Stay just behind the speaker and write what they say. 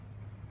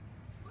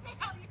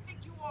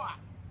are?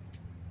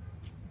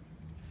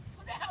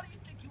 Who the hell do you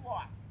think you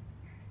are?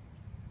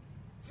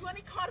 You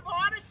any kind of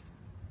artist?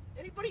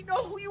 Anybody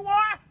know who you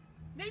are?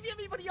 Maybe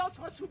everybody else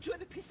wants to enjoy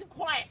the peace and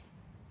quiet.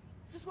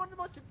 This is one of the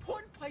most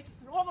important places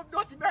in all of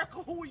North America.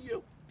 Who are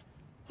you?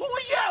 Who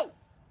are you?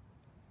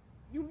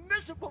 You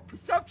miserable,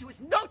 presumptuous,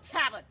 no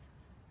talent.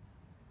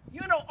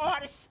 You're no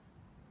artist.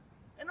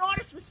 An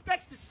artist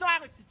respects the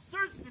silence. It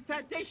serves as the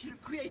foundation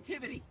of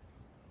creativity.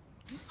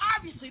 You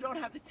obviously don't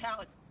have the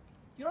talent.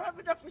 You don't have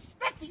enough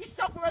respect for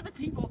yourself or other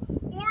people,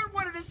 or in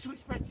what it is to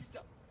express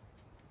yourself.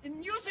 In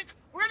music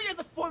or any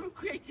other form of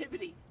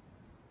creativity.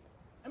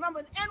 And I'm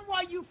an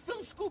NYU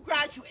film school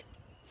graduate,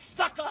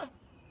 sucker,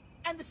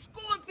 and the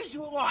School of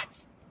Visual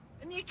Arts,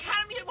 and the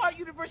Academy of Art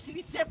University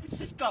in San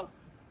Francisco.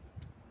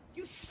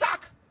 You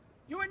suck.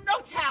 You're a no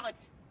talent.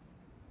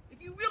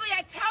 If you really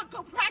had talent,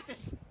 go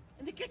practice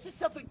and then get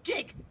yourself a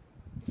gig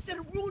instead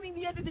of ruining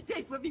the end of the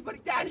day for everybody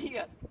down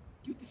here.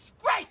 You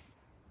disgrace.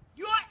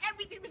 You're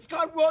everything that's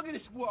gone wrong in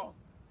this world.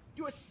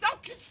 You're a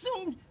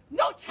self-consumed,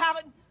 no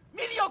talent,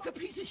 mediocre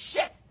piece of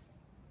shit.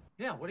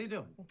 Yeah, what are you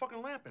doing? I'm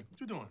fucking lamping.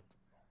 What you doing?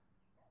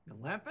 You're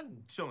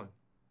lamping? Chilling.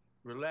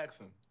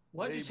 Relaxing.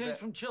 Why'd you Laid change back.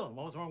 from chilling?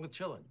 What was wrong with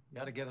chilling? You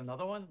gotta get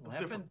another one? It's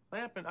Lamping? different.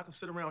 Lamping, I can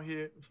sit around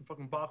here with some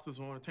fucking boxers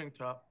on, a tank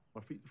top,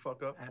 my feet the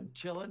fuck up. And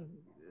chilling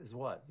is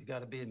what? You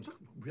gotta be in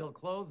real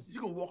clothes?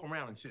 You can walk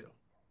around and chill.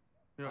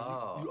 You know,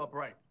 Oh. you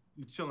upright.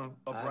 You chilling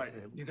I upright. see.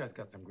 You guys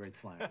got some great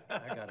slang.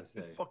 I gotta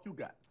say. What the fuck you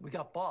got? We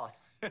got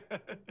boss.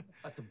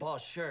 That's a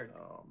boss shirt.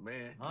 Oh,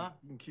 man. Huh?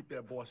 You can keep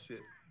that boss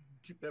shit.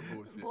 Keep that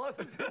bullshit. Boss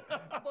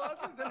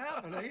isn't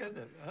happening, is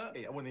it? Huh?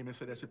 Hey, I wouldn't even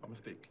say that shit by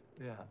mistake.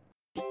 Yeah.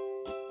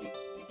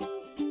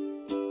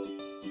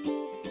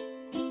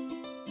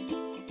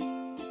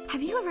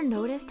 Have you ever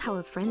noticed how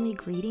a friendly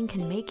greeting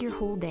can make your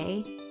whole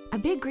day? A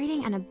big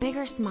greeting and a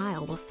bigger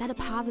smile will set a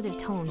positive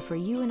tone for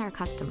you and our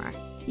customer.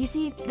 You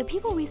see, the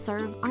people we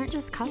serve aren't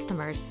just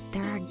customers,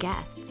 they're our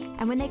guests.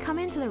 And when they come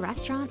into the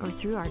restaurant or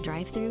through our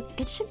drive-thru,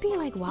 it should be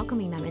like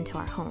welcoming them into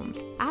our home.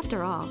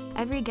 After all,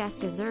 every guest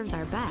deserves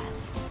our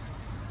best.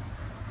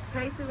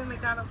 Hey, Susan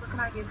McDonald's, what can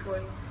I get for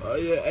you?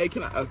 Yeah. Hey,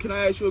 can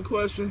I ask you a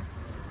question?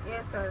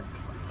 Yes, sir.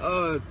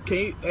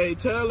 Can you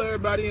tell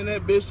everybody in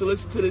that bitch to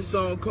listen to this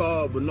song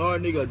called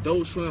Bernard Nigga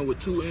Adult Swim with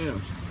 2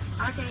 M's?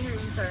 I can't hear you,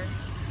 sir.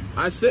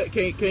 I said,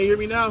 can you hear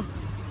me now?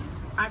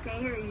 I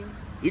can't hear you.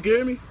 You can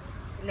hear me?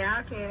 Now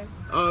I can.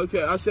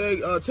 Okay, I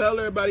said, tell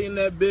everybody in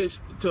that bitch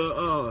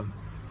to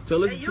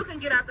listen Hey, you can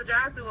get out the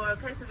drive-thru or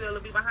Caseyville will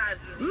be behind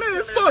you. Man,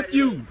 Tell fuck everybody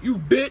you, you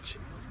bitch.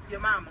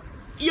 Your mama.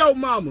 Yo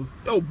mama,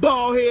 yo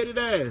bald-headed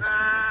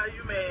ass.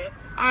 You mad.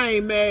 I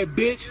ain't mad,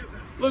 bitch.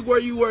 Look where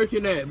you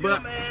working at. You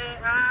But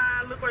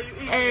mad. Look where you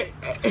eating hey,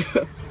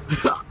 at.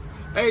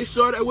 hey,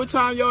 shorty, what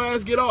time your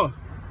ass get off?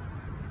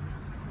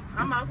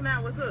 I'm off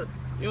now. What's up?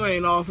 You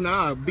ain't off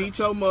now. I'll beat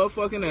your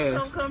motherfucking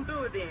ass. Come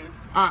through it then.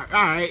 All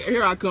right,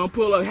 here I come.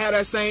 Pull up, have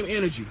that same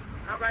energy.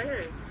 I'm right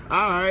here.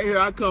 All right, here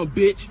I come,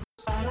 bitch.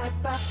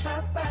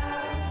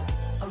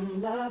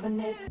 I'm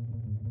loving it.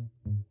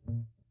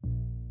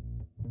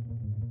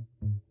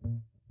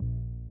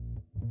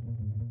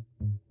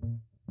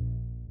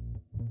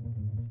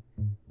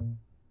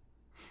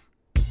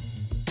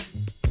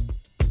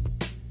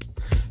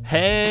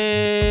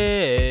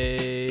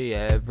 Hey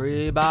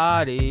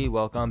everybody,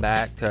 welcome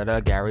back to the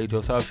Gary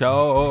Joseph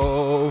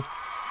Show.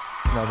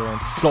 Another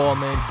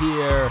installment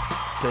here.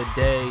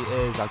 Today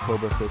is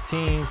October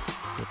 15th.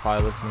 You're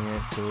probably listening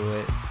to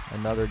it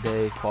another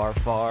day far,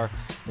 far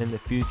in the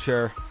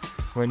future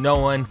where no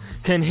one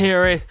can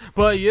hear it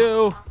but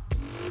you.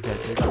 Yeah,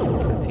 it's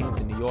October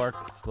 15th in New York.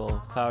 It's a little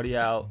cloudy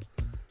out.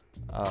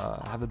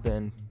 Haven't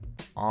been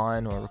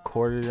on or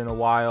recorded in a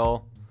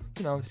while.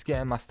 You know, just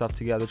getting my stuff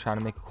together, trying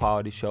to make a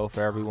quality show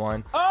for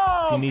everyone.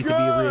 If you need to be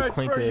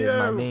reacquainted,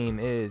 my name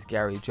is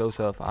Gary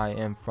Joseph. I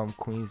am from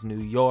Queens, New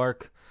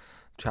York.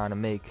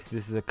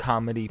 This is a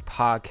comedy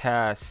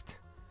podcast.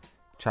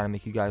 Trying to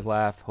make you guys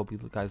laugh. Hope you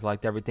guys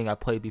liked everything I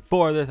played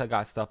before this. I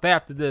got stuff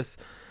after this.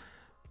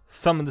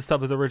 Some of the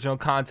stuff is original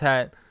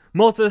content.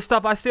 Most of the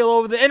stuff I steal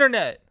over the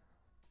internet.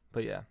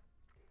 But yeah,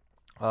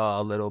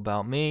 a little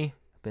about me.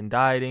 Been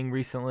dieting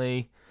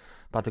recently.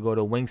 About to go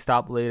to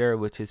Wingstop later,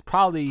 which is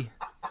probably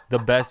the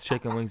best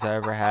chicken wings I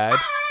ever had.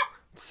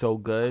 It's so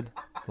good.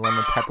 The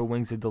lemon pepper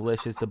wings are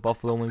delicious. The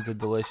buffalo wings are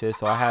delicious.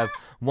 So I have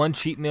one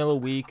cheat meal a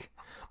week.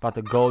 About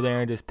to go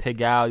there and just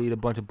pig out, eat a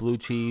bunch of blue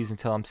cheese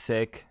until I'm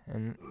sick.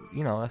 And,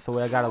 you know, that's the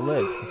way I gotta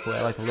live. That's the way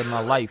I like to live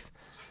my life.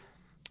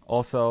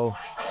 Also,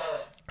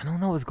 I don't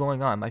know what's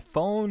going on. My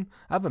phone,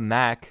 I have a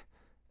Mac,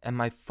 and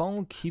my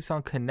phone keeps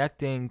on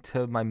connecting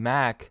to my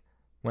Mac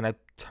when I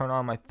turn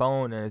on my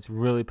phone, and it's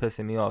really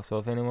pissing me off. So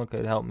if anyone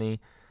could help me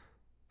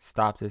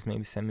stop this,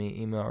 maybe send me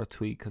an email or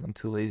tweet, because I'm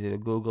too lazy to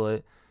Google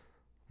it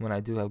when I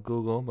do have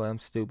Google, but I'm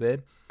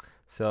stupid.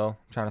 So I'm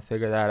trying to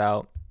figure that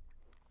out.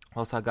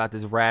 Also, I got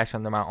this rash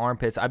under my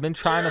armpits. I've been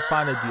trying to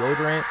find a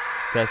deodorant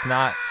that's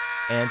not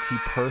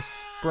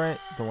antiperspirant,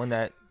 the one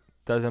that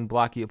doesn't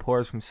block your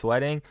pores from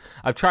sweating.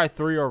 I've tried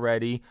 3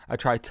 already. I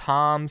tried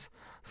Tom's,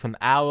 some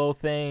aloe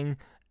thing,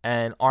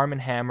 and Arm &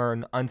 Hammer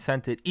and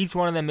Unscented, each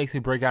one of them makes me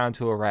break out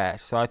into a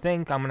rash. So I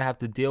think I'm going to have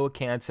to deal with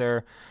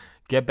cancer,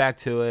 get back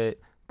to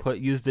it,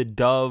 use the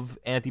Dove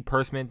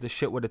antiperspirant, the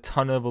shit with a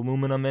ton of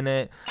aluminum in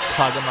it,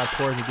 clog up my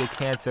pores and get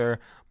cancer,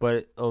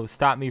 but it'll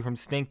stop me from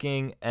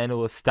stinking and it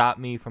will stop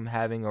me from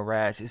having a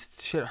rash. This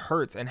shit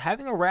hurts. And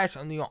having a rash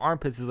under your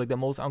armpits is like the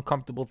most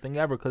uncomfortable thing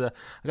ever because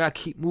I got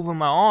to keep moving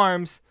my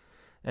arms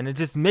and it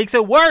just makes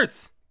it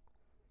worse.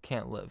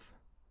 Can't live.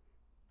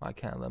 I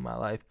can't live my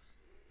life.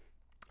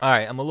 All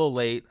right, I'm a little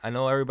late. I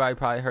know everybody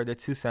probably heard their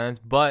 2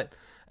 cents, but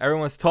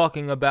everyone's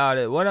talking about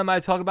it. What am I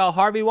talking about?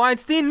 Harvey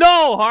Weinstein?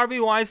 No! Harvey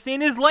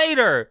Weinstein is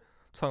later!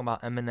 I'm talking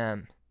about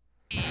Eminem.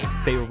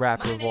 My favorite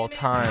rapper of all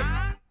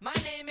time.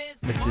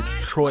 Mr.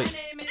 Detroit.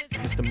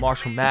 Mr.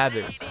 Marshall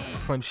Mathers.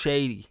 Slim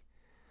Shady.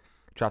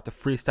 Dropped a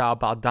freestyle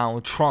about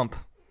Donald Trump.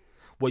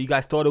 What, you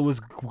guys thought it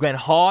was went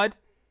hard?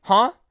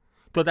 Huh?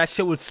 Thought that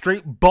shit was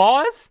straight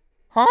bars?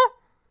 Huh?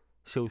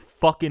 Shit was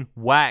fucking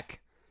whack.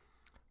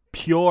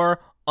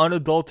 Pure,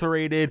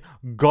 unadulterated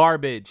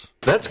garbage.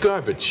 That's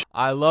garbage.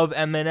 I love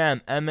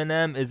Eminem.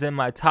 Eminem is in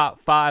my top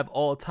 5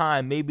 all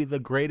time. Maybe the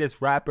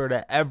greatest rapper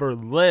to ever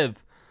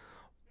live.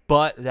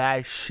 But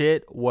that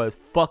shit was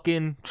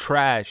fucking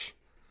trash.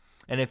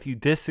 And if you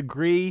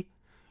disagree,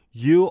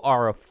 you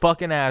are a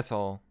fucking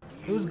asshole.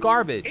 It was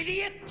garbage.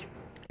 Idiot.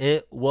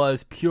 It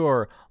was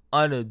pure,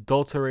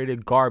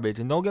 unadulterated garbage.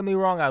 And don't get me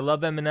wrong, I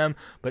love Eminem,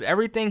 but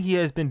everything he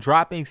has been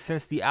dropping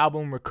since the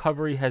album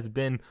Recovery has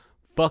been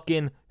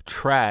fucking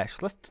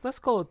trash. Let's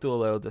go through a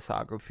little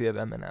discography of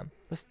Eminem.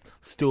 Let's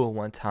do it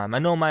one time. I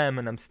know my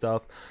Eminem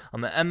stuff.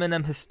 I'm an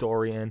Eminem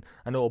historian.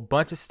 I know a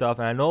bunch of stuff,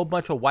 and I know a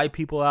bunch of white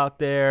people out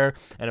there,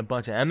 and a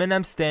bunch of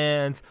Eminem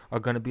stans are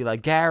gonna be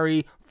like,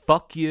 Gary,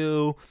 fuck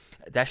you.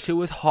 That shit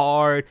was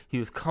hard. He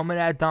was coming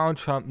at Donald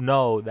Trump.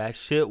 No, that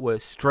shit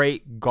was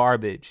straight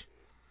garbage.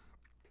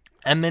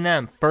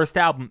 Eminem, first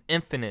album,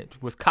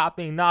 Infinite, was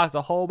copying Nas,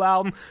 the whole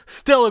album.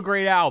 Still a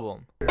great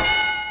album.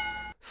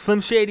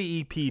 Slim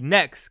Shady EP,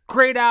 next,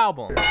 great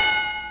album.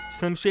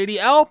 Slim Shady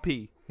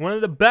LP, one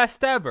of the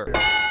best ever.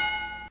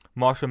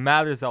 Marshall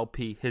Mathers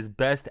LP, his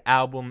best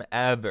album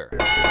ever.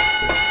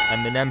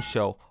 Eminem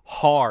Show,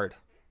 hard.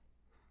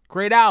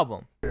 Great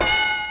album.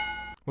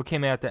 What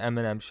came out the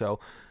Eminem Show?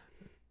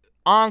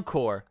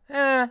 Encore,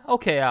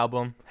 okay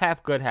album.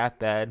 Half good, half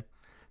bad.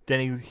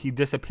 Then he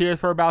disappears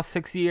for about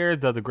 6 years,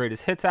 does a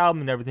greatest hits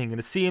album, never think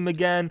gonna see him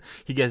again.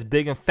 He gets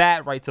big and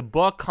fat, writes a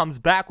book, comes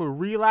back with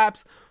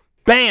Relapse.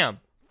 Bam!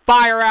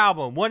 Fire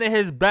album, one of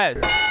his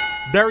best.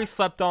 Very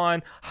slept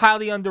on,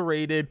 highly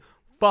underrated,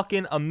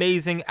 fucking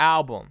amazing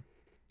album.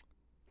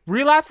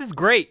 Relapse is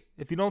great.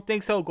 If you don't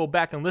think so, go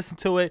back and listen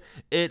to it.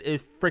 It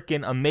is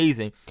freaking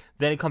amazing.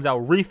 Then it comes out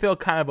Refill,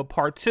 kind of a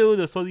part 2.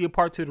 There's supposed to be a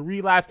part 2 to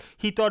Relapse.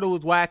 He thought it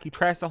was whack. He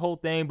trashed the whole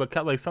thing, but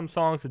kept like some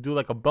songs to do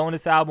like a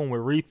bonus album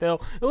with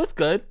Refill. It was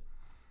good.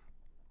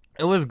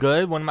 It was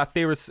good. One of my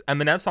favorite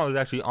Eminem songs is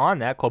actually on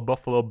that, called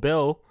Buffalo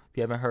Bill. If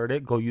you haven't heard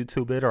it, go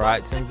YouTube it or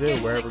iTunes it,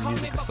 wherever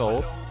music is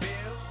sold.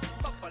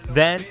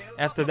 Then,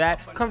 after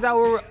that, comes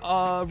out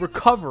with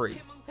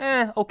Recovery.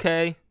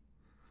 Okay.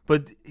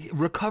 But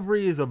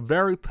Recovery is a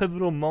very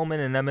pivotal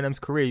moment in Eminem's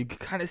career. You can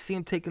kind of see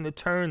him taking the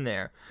turn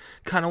there.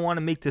 Kind of want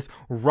to make this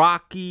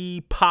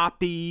rocky,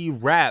 poppy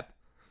rap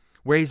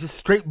where he's just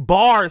straight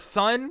bars,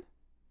 son.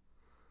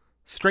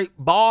 Straight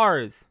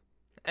bars.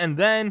 And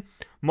then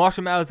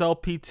Marshall Mathers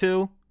LP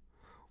 2.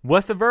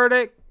 What's the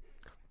verdict?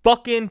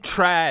 Fucking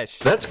trash.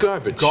 That's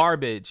garbage.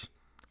 Garbage.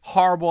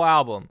 Horrible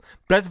album.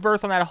 Best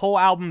verse on that whole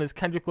album is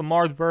Kendrick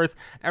Lamar's verse.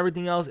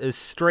 Everything else is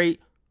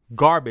straight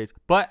garbage.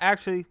 But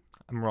actually,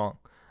 I'm wrong.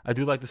 I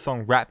do like the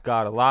song Rap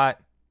God a lot.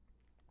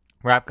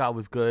 Rap God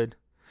was good.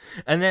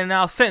 And then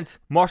now since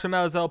Marshall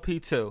Mathers LP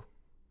 2,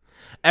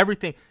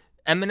 everything.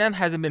 Eminem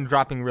hasn't been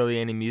dropping really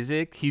any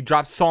music. He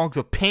drops songs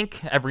with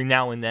Pink every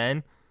now and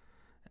then.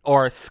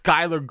 Or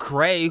Skylar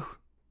Grey.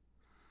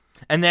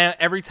 And then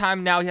every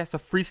time now he has to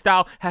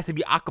freestyle, has to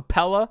be a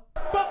cappella.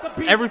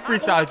 Every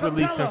freestyle he's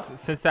released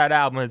since that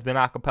album has been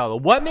a cappella.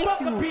 What makes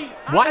you...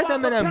 Why is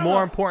Eminem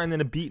more important than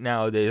a beat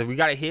nowadays? We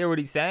got to hear what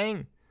he's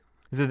saying?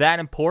 Is it that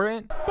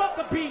important? Fuck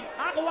the beat.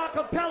 I go a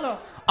cappella.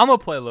 I'm going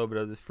to play a little bit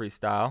of this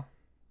freestyle.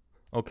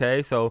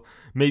 Okay, so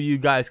maybe you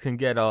guys can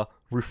get a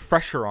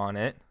refresher on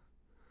it.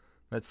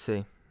 Let's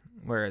see.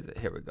 Where is it?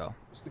 Here we go.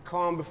 It's the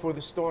calm before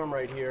the storm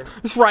right here.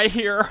 It's right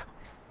here.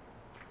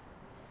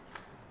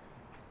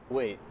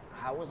 Wait,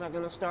 how was I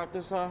gonna start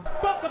this off?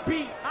 Fuck the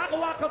beat. I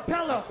go a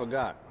cappella. I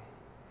forgot.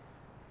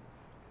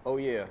 Oh,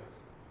 yeah.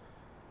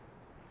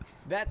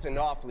 That's an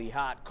awfully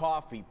hot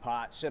coffee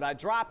pot. Should I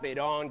drop it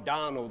on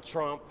Donald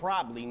Trump?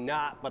 Probably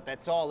not, but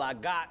that's all I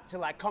got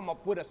till I come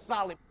up with a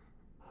solid...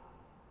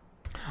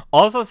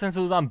 Also, since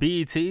it was on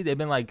BET, they've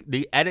been like,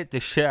 they edit the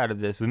shit out of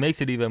this, which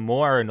makes it even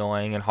more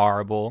annoying and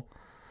horrible.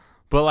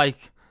 But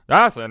like,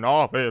 that's an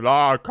awfully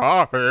hot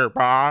coffee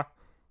pot.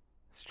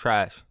 It's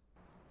trash.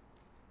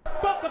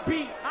 Fuck the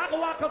beat. I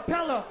go a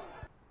cappella.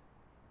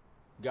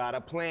 Got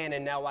a plan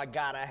and now I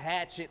got a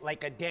hatchet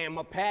like a damn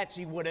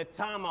Apache with a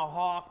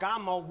tomahawk.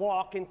 I'ma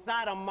walk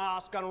inside a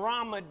mosque on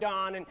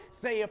Ramadan and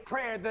say a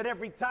prayer that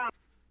every time...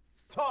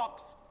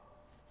 talks.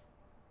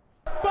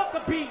 Fuck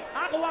a beat,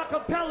 I go a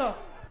cappella.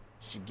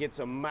 She gets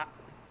a I'ma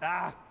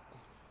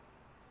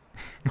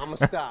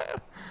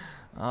stop.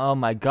 Oh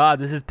my God,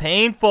 this is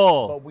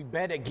painful. But we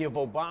better give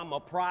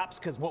Obama props,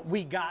 cause what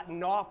we got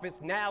in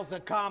office now's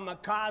a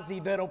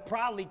kamikaze that'll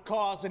probably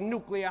cause a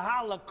nuclear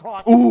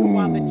holocaust.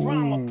 While the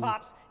drama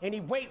pops and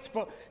he waits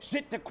for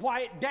shit to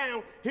quiet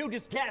down, he'll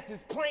just gas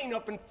his plane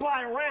up and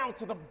fly around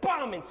till the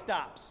bombing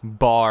stops.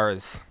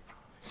 Bars.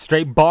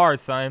 Straight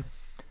bars, son.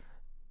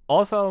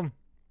 Also,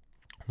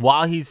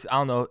 while he's, I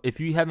don't know, if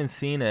you haven't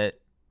seen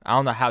it, I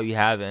don't know how you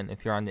haven't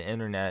if you're on the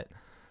internet.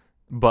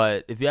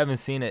 But if you haven't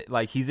seen it,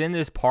 like, he's in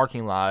this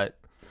parking lot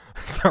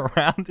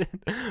surrounded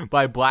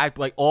by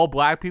all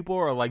black people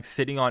are, like,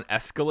 sitting on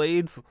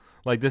Escalades.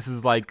 Like, this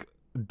is, like,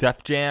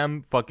 Def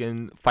Jam,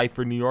 fucking Fight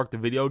for New York, the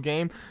video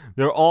game.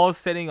 They're all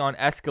sitting on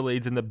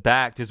Escalades in the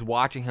back just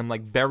watching him,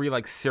 like, very,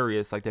 like,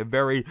 serious. Like, they're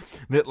very,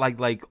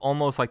 like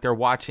almost like they're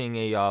watching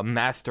a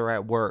master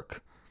at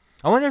work.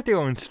 I wonder if they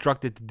were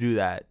instructed to do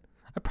that.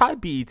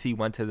 Probably BET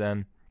went to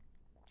them.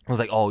 I was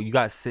like, oh, you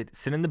gotta sit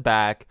in the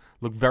back,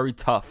 look very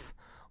tough.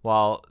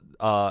 While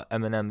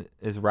Eminem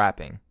is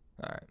rapping.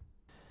 All right.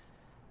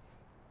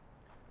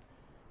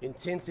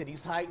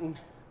 Intensity's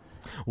heightened.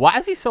 Why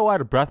is he so out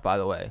of breath, by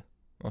the way?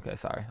 Okay,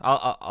 sorry.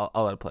 I'll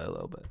let it play a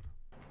little bit.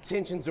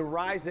 Tensions are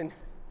rising.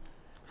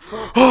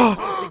 Trump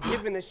comes to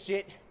giving a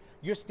shit.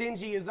 You're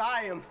stingy as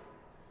I am.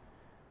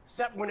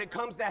 Except when it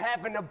comes to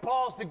having the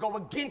balls to go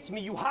against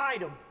me, you hide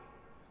them.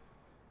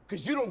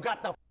 Cause you don't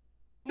got the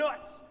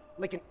nuts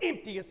like an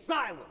empty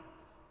asylum.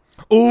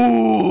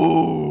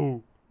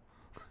 Ooh!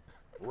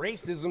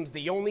 Racism's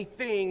the only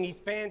thing he's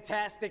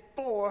fantastic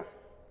for.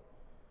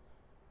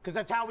 Cause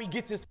that's how he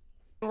gets his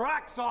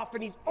rocks off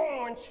and he's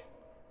orange.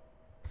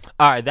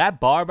 Alright, that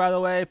bar, by the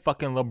way,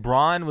 fucking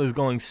LeBron was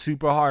going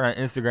super hard on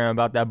Instagram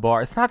about that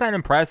bar. It's not that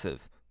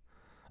impressive.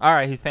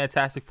 Alright, he's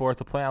fantastic for it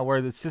to play on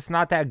words. It's just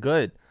not that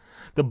good.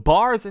 The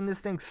bars in this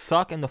thing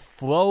suck and the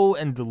flow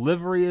and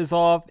delivery is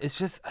off. It's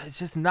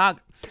just not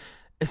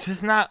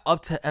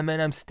up to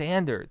Eminem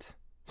standards.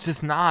 It's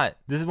just not.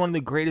 This is one of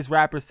the greatest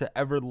rappers to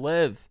ever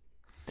live.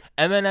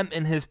 Eminem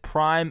in his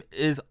prime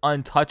is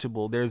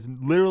untouchable. There's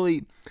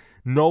literally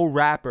no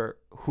rapper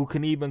who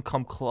can even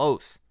come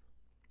close.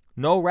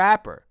 No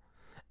rapper.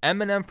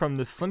 Eminem from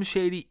the Slim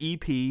Shady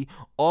EP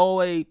all the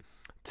way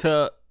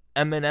to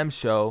Eminem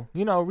show.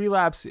 You know,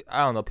 Relapse,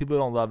 I don't know. People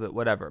don't love it,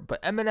 whatever.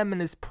 But Eminem in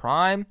his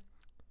prime,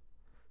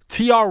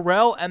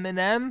 TRL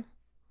Eminem,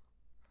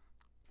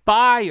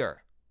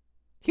 fire.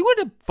 He would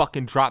have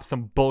fucking dropped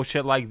some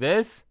bullshit like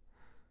this.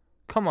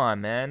 Come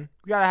on, man.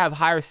 We gotta have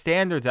higher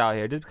standards out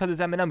here. Just because it's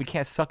Eminem, we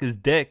can't suck his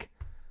dick.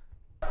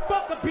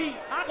 Fuck a beat,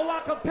 I go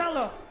a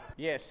cappella.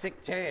 Yeah,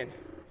 sick tan.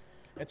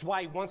 That's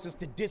why he wants us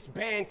to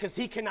disband, cause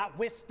he cannot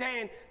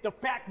withstand the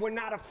fact we're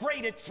not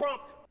afraid of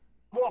Trump.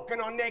 Walking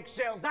on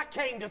eggshells, I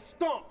came to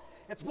stomp.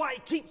 That's why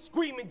he keeps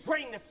screaming,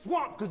 drain the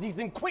swamp, cause he's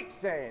in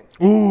quicksand.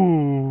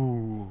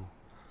 Ooh.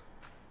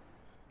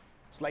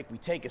 It's like we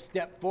take a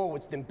step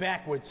forwards, then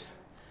backwards.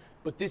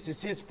 But this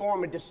is his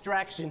form of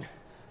distraction.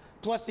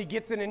 Plus, he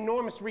gets an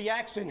enormous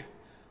reaction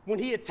when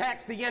he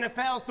attacks the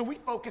NFL, so we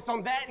focus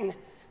on that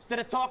instead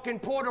of talking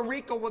Puerto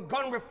Rico with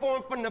gun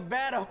reform for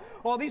Nevada,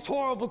 all these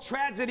horrible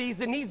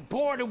tragedies, and he's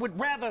bored and would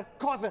rather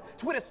cause a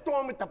Twitter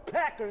storm with the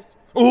Packers.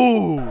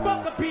 Ooh.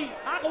 Fuck a beat,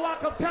 I go a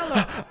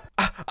cappella.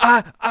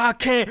 I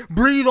can't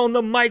breathe on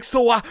the mic,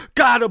 so I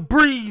gotta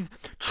breathe.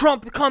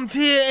 Trump comes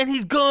here and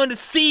he's gonna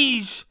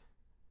siege.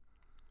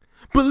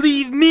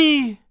 Believe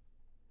me.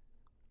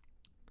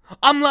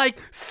 I'm like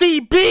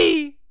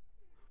CB.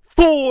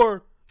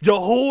 For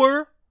your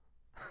whore.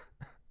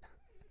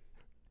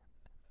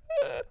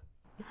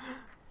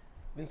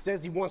 Then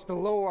says he wants to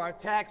lower our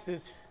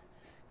taxes.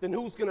 Then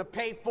who's gonna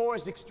pay for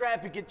his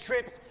extravagant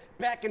trips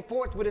back and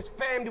forth with his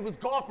fam to his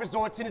golf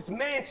resorts and his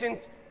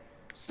mansions?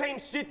 Same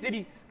shit that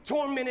he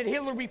tormented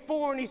Hillary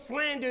for and he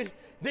slandered,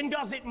 then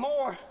does it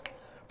more.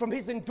 From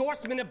his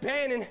endorsement of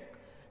banning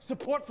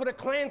support for the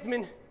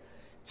Klansmen,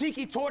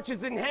 tiki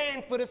torches in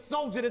hand for the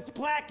soldier that's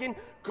black and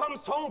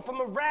comes home from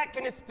Iraq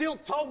and is still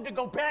told to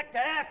go back to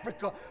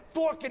Africa.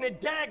 Fork and a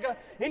dagger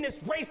in this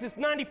racist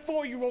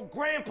 94-year-old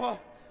grandpa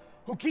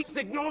who keeps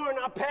ignoring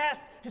our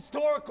past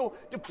historical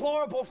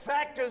deplorable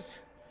factors.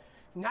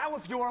 Now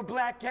if you're a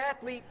black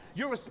athlete,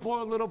 you're a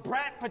spoiled little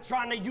brat for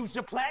trying to use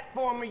your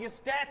platform or your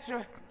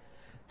stature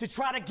to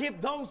try to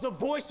give those a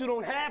voice who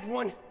don't have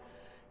one.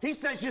 He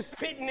says you're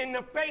spitting in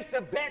the face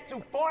of vets who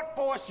fought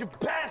for us, you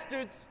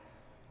bastards.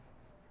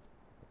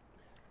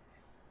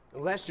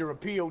 Unless you're a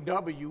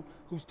POW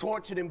who's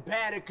tortured and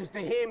battered, cause to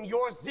him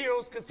you're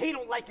zeros, cause he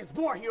don't like his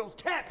war heroes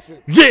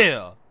captured.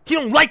 Yeah, he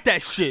don't like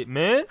that shit,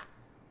 man.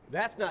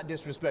 That's not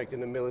disrespecting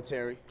the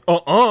military.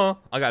 I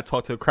gotta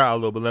talk to the crowd a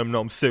little bit, let them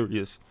know I'm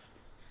serious.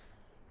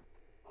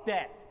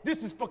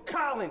 This is for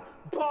Colin.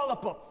 Ball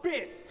up a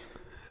fist.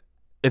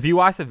 If you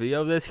watch the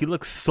video of this, he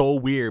looks so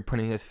weird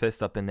putting his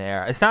fist up in the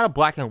air. It's not a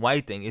black and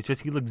white thing. It's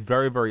just he looks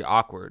very, very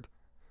awkward.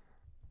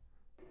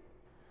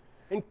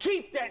 And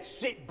keep that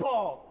shit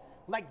bald.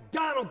 Like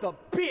Donald the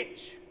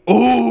bitch.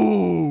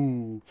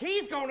 Ooh.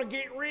 gonna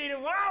get rid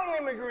of all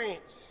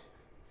immigrants.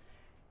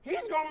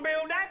 He's gonna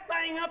build that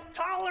thing up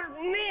taller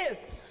than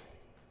this.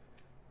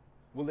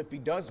 Well, if he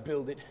does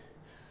build it,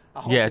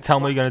 I hope tell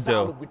him what you're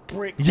gonna do. with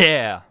bricks.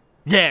 Yeah,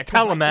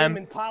 tell him, man.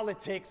 In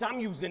politics, I'm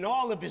using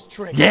all of his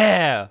tricks.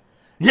 Yeah.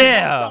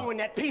 I'm throwing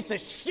that piece of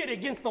shit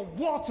against the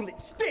wall till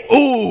it sticks.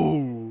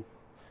 Ooh.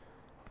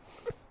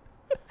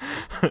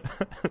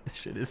 This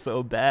shit is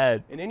so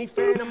bad. And any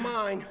fan of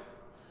mine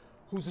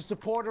who's a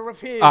supporter of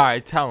his. All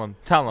right, tell him.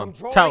 I'm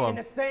drawing in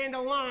the sand a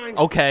line.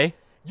 Okay.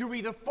 You're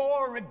either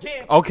for or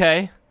against.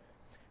 Okay.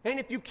 And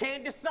if you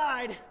can't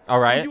decide, all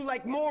right, who you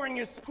like more in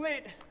your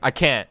split, I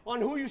can't. On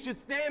who you should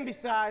stand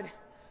beside,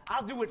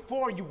 I'll do it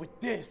for you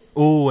with this.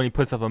 Ooh, and he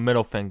puts up a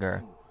middle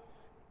finger.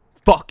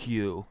 Fuck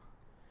you.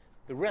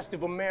 The rest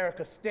of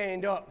America,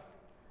 stand up.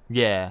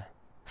 Yeah.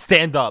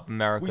 Stand up,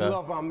 America. We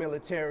love our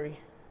military,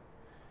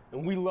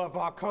 and we love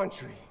our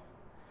country.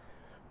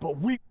 But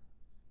we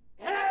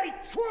hate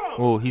Trump!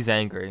 Ooh, he's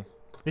angry.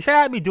 They should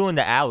have me doing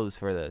the ad-libs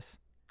for this.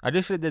 I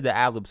just should have did the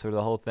ad-libs for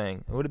the whole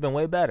thing. It would have been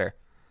way better.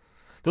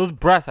 Those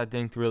breaths, I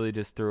think, really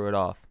just threw it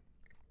off.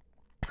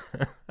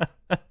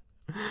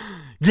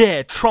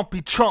 Yeah,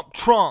 Trumpy Trump.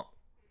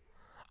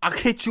 I'll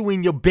hit you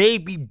in your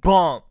baby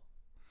bump.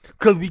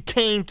 Cause we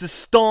came to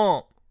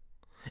stomp.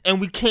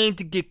 And we came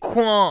to get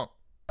crump.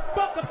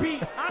 Fuck a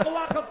beat, I go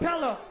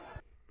acapella.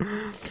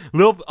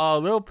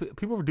 Little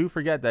people do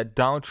forget that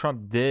Donald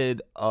Trump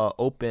did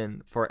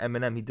open for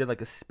Eminem. He did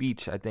like a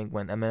speech, I think,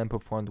 when Eminem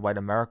performed White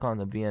America on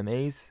the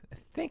VMAs. I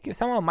think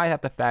someone might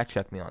have to fact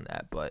check me on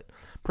that, but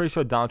pretty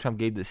sure Donald Trump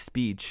gave this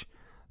speech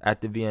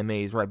at the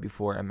VMAs right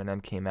before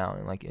Eminem came out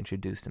and like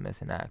introduced him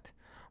as an act.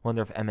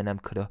 Wonder if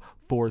Eminem could have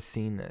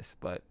foreseen this,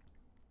 but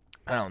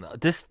I don't know.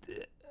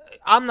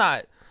 I'm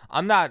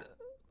not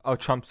a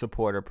Trump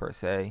supporter per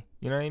se.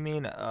 You know what I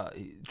mean?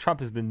 Trump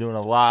has been doing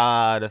a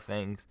lot of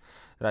things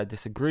that I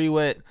disagree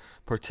with,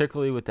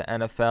 particularly with the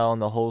NFL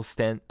and the whole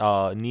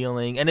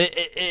kneeling. And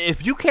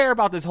if you care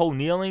about this whole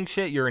kneeling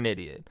shit, you're an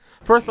idiot.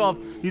 First off,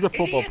 these are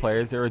football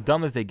players. They're as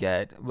dumb as they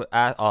get,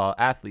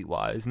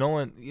 athlete-wise. No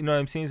one, you know what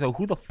I'm saying? So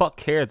who the fuck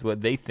cares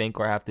what they think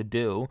or have to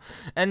do?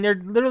 And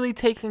they're literally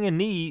taking a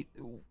knee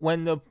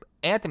when the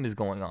anthem is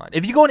going on.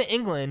 If you go to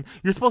England,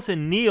 you're supposed to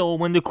kneel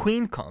when the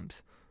Queen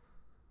comes.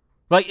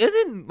 Like,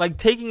 isn't like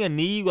taking a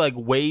knee like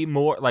way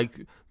more like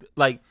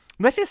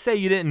let's just say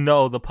you didn't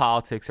know the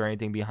politics or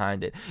anything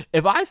behind it.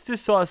 If I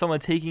just saw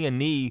someone taking a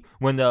knee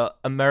when the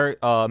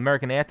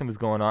American anthem is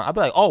going on, I'd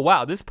be like, oh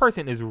wow, this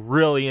person is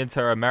really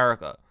into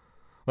America.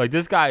 Like,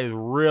 this guy is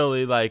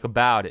really like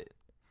about it.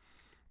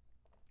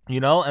 You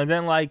know, and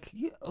then like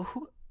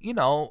you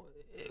know,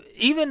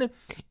 even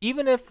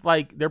if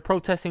like they're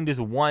protesting this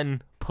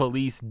one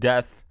police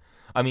death,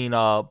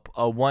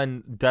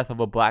 one death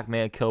of a black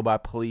man killed by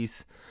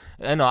police.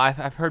 I know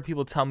I've heard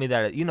people tell me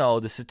that, you know,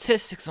 the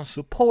statistics don't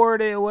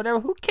support it or whatever.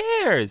 Who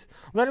cares?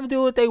 Let them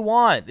do what they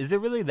want. Is it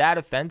really that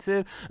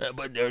offensive?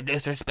 But they're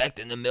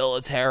disrespecting the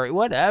military.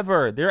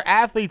 Whatever. They're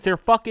athletes. They're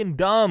fucking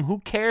dumb. Who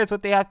cares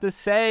what they have to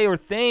say or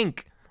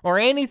think or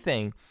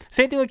anything?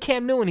 Same thing with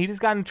Cam Newton. He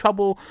just got in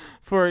trouble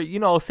for, you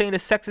know, saying a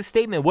sexist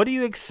statement. What do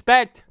you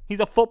expect? He's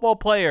a football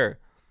player.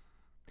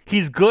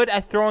 He's good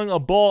at throwing a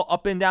ball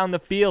up and down the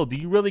field. Do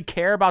you really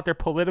care about their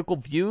political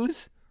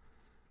views?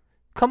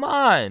 Come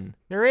on.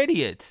 They're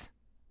idiots.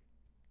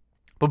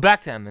 But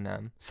back to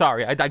Eminem.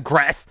 Sorry, I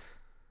digress.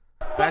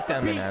 Back to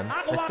Eminem.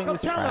 I think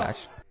it's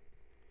trash.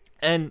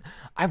 And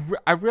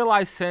I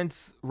realized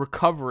since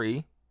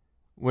Recovery,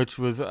 which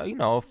was, a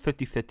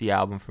 50-50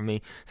 album for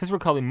me. Since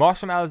Recovery,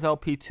 Marshall Mathers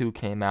LP 2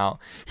 came out.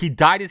 He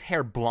dyed his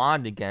hair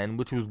blonde again,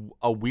 which was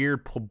a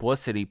weird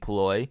publicity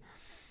ploy.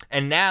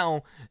 And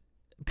now,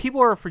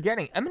 people are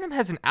forgetting, Eminem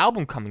has an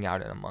album coming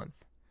out in a month.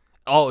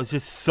 Oh, it's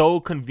just so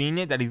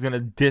convenient that he's going to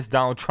diss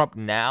Donald Trump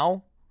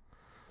now?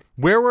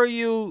 Where were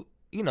you,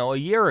 a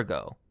year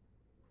ago?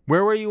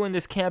 Where were you when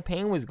this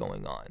campaign was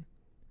going on?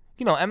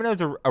 Eminem's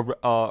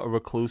a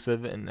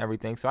reclusive and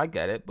everything, so I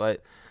get it,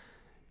 but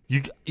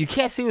you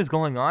can't see what's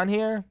going on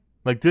here?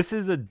 Like, this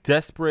is a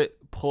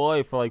desperate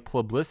ploy for, like,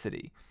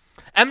 publicity.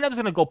 Eminem's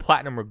going to go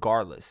platinum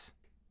regardless.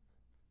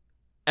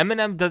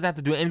 Eminem doesn't have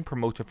to do any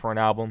promotion for an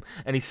album,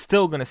 and he's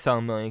still going to sell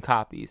 1 million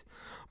copies.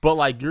 But,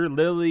 like, you're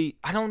literally,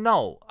 I don't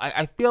know.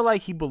 I feel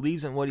like he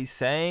believes in what he's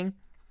saying.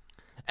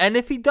 And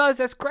if he does,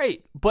 that's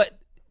great. But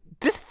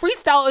this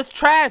freestyle is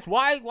trash.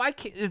 Why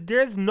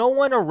there's no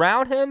one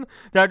around him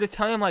that are just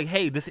telling him, like,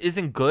 hey, this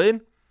isn't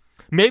good?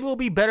 Maybe it would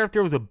be better if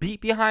there was a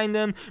beat behind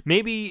them.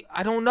 Maybe,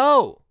 I don't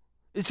know.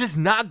 It's just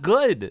not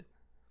good.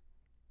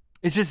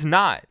 It's just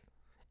not.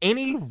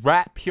 Any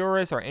rap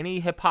purists or any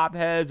hip-hop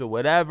heads or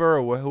whatever,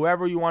 or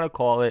whoever you want to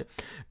call it,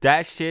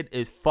 that shit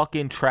is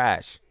fucking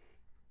trash.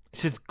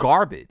 It's just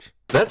garbage.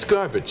 That's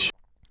garbage.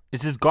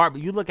 It's just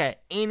garbage. You look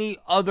at any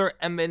other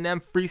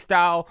Eminem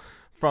freestyle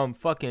from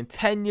fucking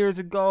 10 years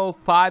ago,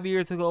 5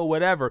 years ago,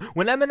 whatever.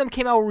 When Eminem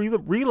came out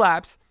with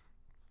Relapse,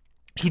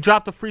 he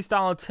dropped a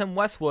freestyle on Tim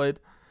Westwood.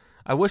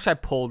 I wish I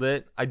pulled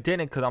it. I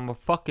didn't because I'm a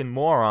fucking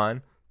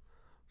moron.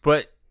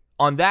 But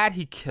on that,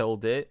 he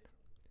killed it.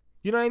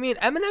 You know what I mean?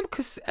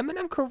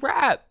 Eminem could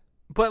rap.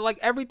 But like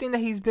everything that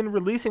he's been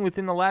releasing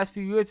within the last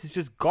few years is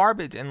just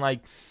garbage. And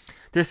like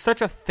there's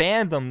such a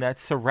fandom that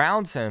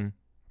surrounds him.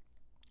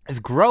 It's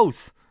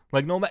gross.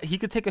 Like no matter, he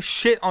could take a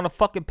shit on a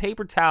fucking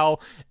paper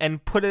towel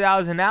and put it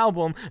out as an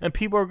album, and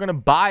people are gonna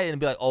buy it and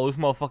be like, "Oh, this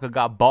motherfucker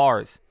got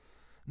bars."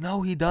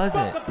 No, he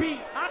doesn't. Fuck a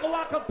beat. I go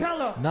a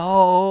cappella.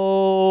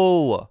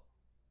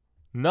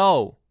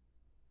 No.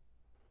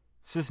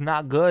 It's just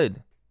not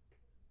good.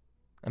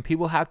 And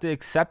people have to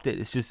accept it.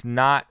 It's just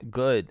not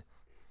good.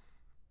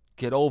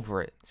 Get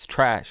over it. It's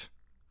trash.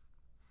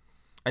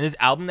 And this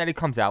album that he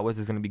comes out with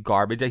is going to be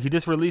garbage. He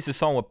just released a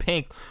song with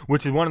Pink,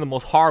 which is one of the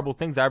most horrible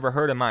things I ever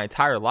heard in my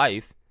entire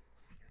life.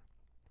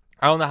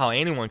 I don't know how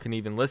anyone can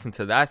even listen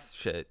to that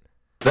shit.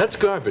 That's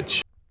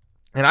garbage.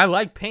 And I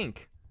like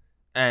Pink.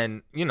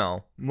 And, you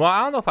know, well,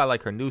 I don't know if I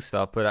like her new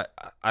stuff, but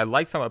I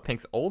like some of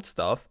Pink's old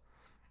stuff.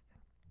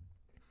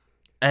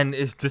 And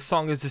this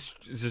song is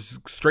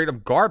just straight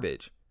up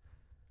garbage.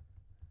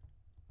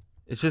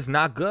 It's just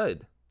not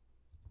good.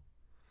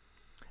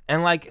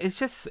 And like it's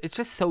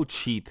just so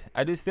cheap.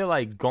 I just feel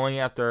like going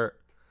after,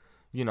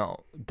 you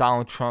know,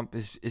 Donald Trump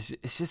is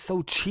it's just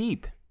so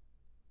cheap.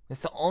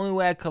 It's the only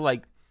way I could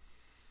like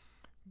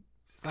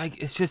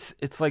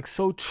it's like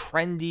so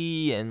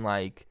trendy and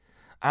like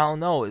I don't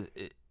know.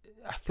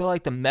 I feel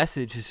like the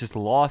message is just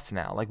lost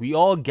now. Like we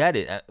all get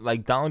it.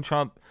 Like Donald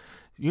Trump,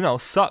 you know,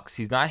 sucks.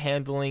 He's not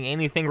handling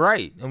anything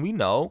right, and we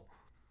know.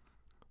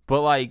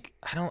 But like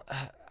I don't.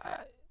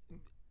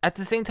 At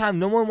the same time,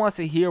 no one wants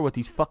to hear what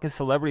these fucking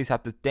celebrities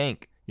have to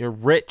think. You're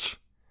rich.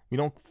 We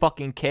don't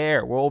fucking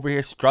care. We're over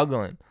here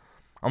struggling.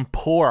 I'm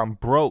poor. I'm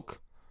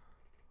broke.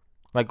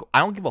 Like, I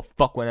don't give a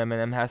fuck what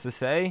Eminem has to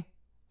say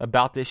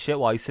about this shit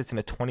while he sits in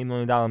a $20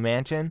 million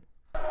mansion.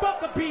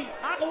 Fuck a beat.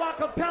 I go a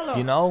cappella.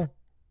 You know?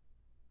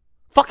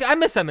 Fuck it. I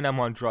miss Eminem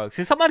on drugs.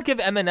 Can somebody give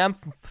Eminem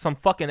some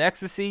fucking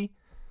ecstasy?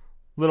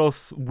 Little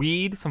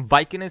weed? Some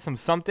Vicodin? Some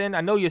something? I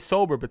know you're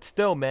sober, but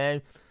still,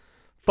 man.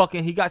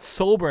 Fucking, he got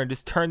sober and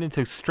just turned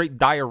into straight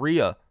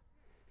diarrhea.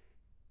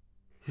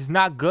 He's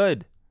not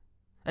good.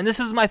 And this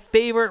is my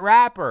favorite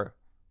rapper.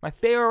 My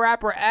favorite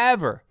rapper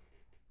ever.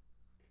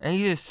 And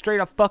he's just straight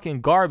up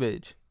fucking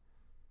garbage.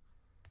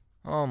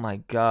 Oh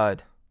my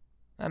God.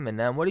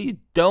 Eminem, what are you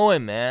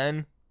doing,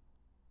 man?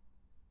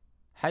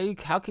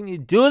 How can you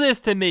do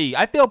this to me?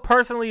 I feel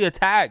personally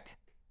attacked.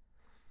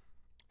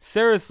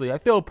 Seriously, I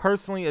feel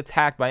personally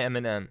attacked by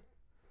Eminem.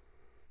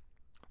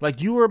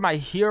 Like, you were my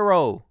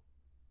hero.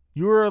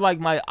 You were like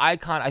my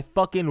icon. I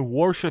fucking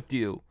worshipped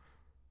you.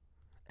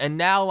 And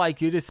now, like,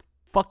 you're just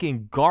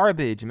fucking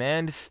garbage,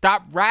 man. Just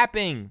stop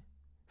rapping.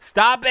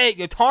 Stop it.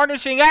 You're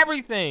tarnishing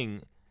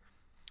everything.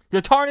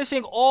 You're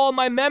tarnishing all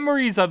my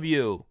memories of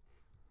you.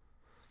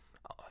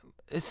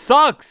 It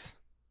sucks.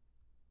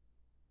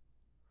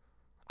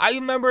 I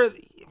remember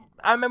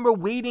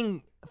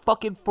waiting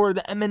fucking for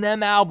the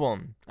Eminem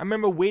album. I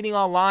remember waiting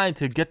online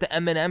to get the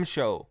Eminem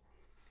show.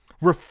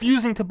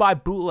 Refusing to buy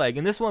bootleg,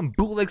 and this one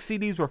bootleg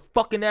CDs were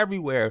fucking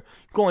everywhere.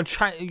 You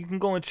can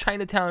go in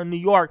Chinatown in New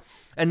York,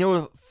 and there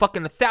were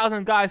fucking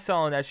 1,000 guys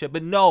selling that shit.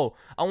 But no,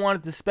 I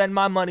wanted to spend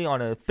my money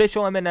on an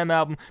official Eminem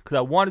album because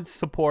I wanted to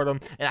support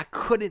him, and I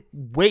couldn't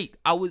wait.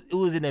 It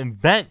was an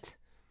event.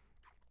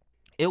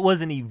 It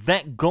was an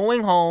event.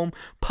 Going home,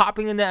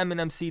 popping in the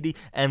Eminem CD,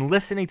 and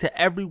listening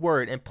to every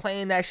word and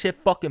playing that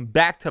shit fucking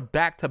back to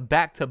back to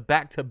back to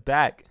back to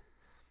back.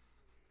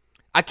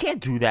 I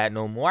can't do that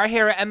no more. I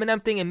hear an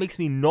Eminem thing, it makes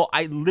me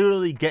I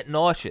literally get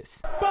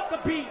nauseous. Fuck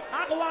a beat.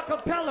 I go a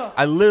cappella.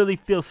 I literally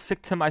feel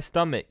sick to my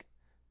stomach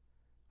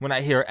when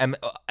I hear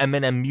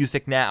Eminem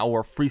music now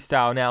or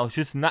freestyle now.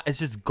 It's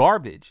just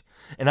garbage.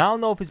 And I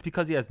don't know if it's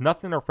because he has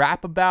nothing to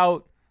rap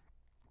about.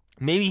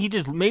 Maybe he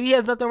has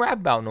nothing to rap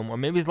about no more.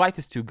 Maybe his life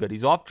is too good.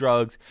 He's off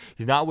drugs.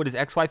 He's not with his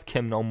ex-wife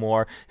Kim no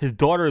more. His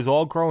daughter is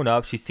all grown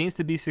up. She seems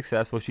to be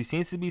successful. She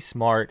seems to be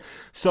smart.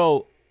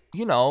 So,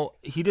 you know,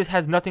 he just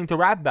has nothing to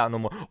rap about no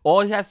more.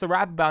 All he has to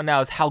rap about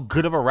now is how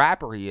good of a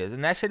rapper he is.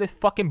 And that shit is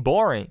fucking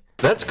boring.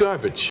 That's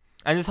garbage.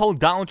 And this whole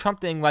Donald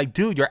Trump thing, like,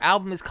 dude, your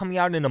album is coming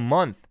out in a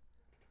month.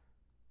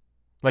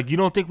 Like, you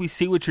don't think we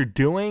see what you're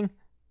doing?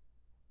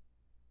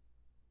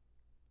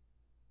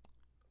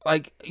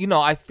 Like, you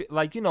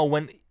know,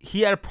 when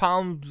he had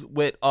problems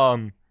with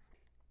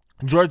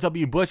George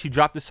W. Bush, he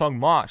dropped the song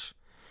Mosh.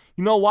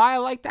 You know why I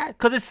like that?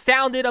 Because it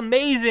sounded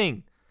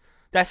amazing.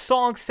 That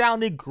song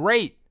sounded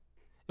great.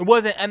 It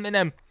wasn't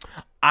Eminem,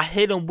 I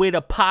hit him with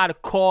a pot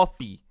of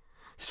coffee,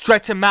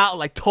 stretch him out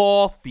like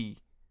toffee.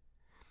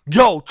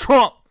 Yo,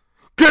 Trump,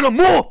 get him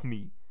off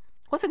me.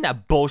 Wasn't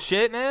that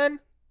bullshit,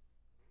 man?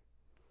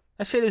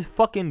 That shit is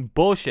fucking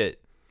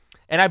bullshit.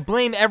 And I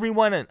blame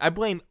everyone. I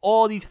blame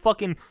all these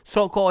fucking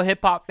so-called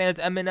hip-hop fans,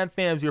 Eminem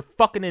fans. You're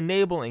fucking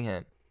enabling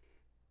him.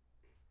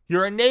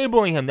 You're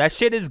enabling him. That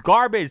shit is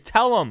garbage.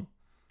 Tell him.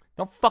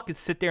 Don't fucking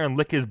sit there and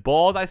lick his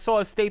balls. I saw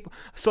a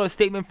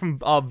statement from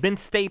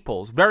Vince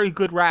Staples, very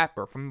good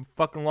rapper from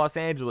fucking Los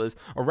Angeles,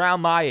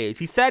 around my age.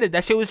 He said it.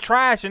 That shit was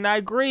trash, and I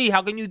agree.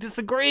 How can you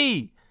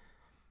disagree?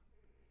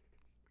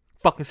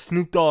 Fucking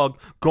Snoop Dogg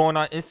going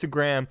on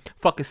Instagram,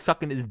 fucking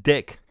sucking his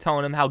dick,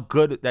 telling him how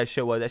good that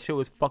shit was. That shit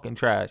was fucking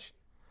trash.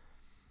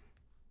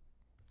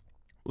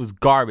 It was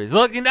garbage.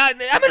 Look,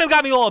 Eminem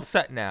got me all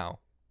upset now.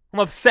 I'm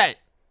upset.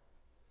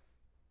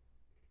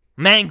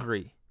 I'm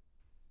angry.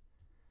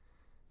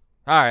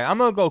 Alright, I'm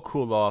gonna go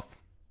cool off.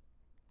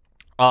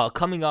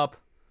 Coming up,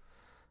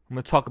 I'm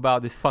gonna talk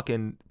about this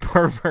fucking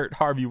pervert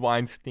Harvey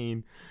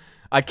Weinstein.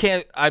 I've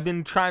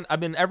been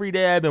every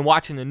day I've been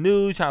watching the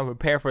news, trying to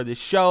prepare for this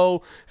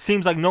show.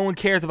 Seems like no one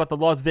cares about the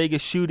Las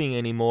Vegas shooting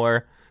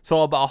anymore. It's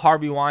all about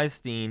Harvey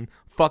Weinstein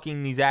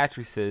fucking these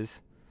actresses.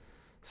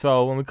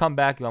 So when we come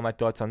back, you know, my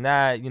thoughts on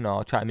that. You know,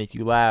 I'll try to make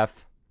you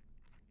laugh.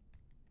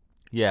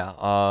 Yeah,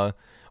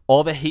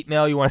 all the hate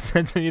mail you want to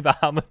send to me about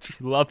how much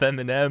you love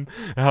Eminem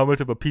and how much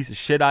of a piece of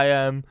shit I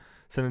am,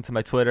 send it to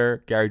my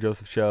Twitter, Gary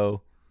Joseph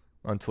Show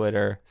on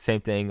Twitter.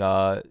 Same thing,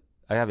 I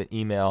have an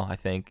email, I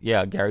think.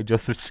 Yeah, Gary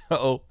Joseph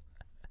Show.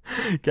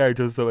 Gary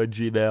Joseph Show at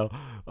Gmail.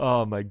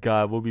 Oh my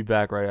God, we'll be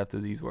back right after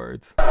these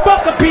words.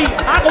 Fuck the beat,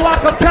 I go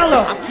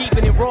acapella. I'm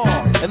keeping it raw,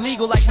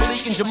 illegal like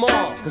Malik and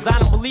Jamal. Cause I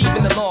don't believe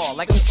in the law,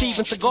 like I'm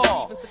Steven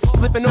Seagal.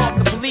 Flipping off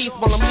the police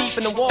while I'm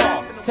leaping the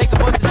wall. Take a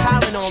bunch of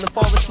Tylenol and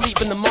fall asleep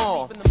in the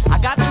mall. I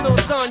got your little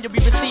son, you'll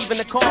be receiving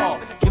a call.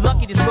 You're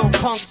lucky this little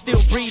punk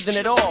still breathing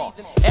at all.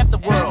 F the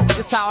world,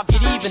 this how I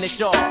get even at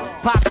y'all.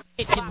 Pop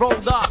shit, get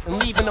rolled up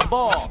and leaving the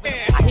ball.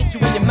 I hit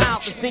you in your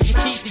mouth and sink your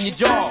teeth in your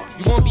jaw.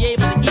 You won't be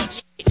able to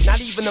eat shit,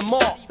 not even a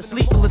mall. The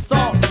sleepless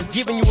assault is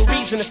giving you a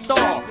reason to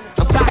stall.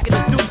 I'm cocking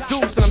this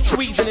deuce and I'm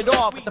squeezing it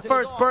off. With the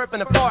first burp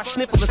and a fart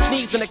sniffle, a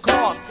sneeze and a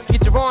cough.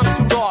 Get your arm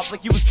chewed off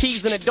like you was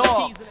teasing a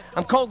dog.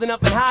 I'm cold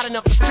enough and hot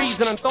enough to freeze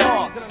and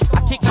unthaw.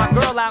 I kick my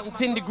girl out in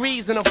 10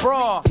 degrees in a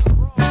bra.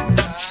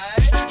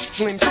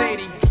 Slim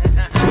Shady,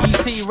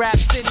 BT Rap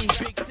City,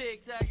 Big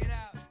Tig, check it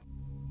out.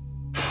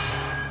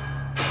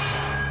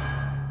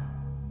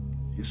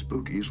 You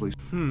spook easily.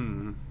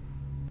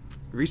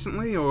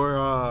 Recently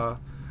or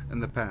in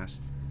the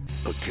past?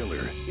 A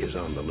killer is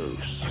on the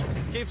loose.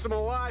 Keeps them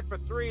alive for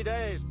 3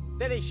 days.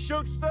 Then he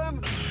shoots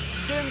them,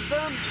 skins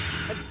them,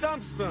 and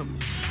dumps them.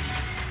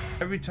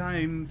 Every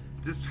time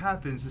this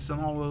happens, this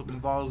somehow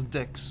involves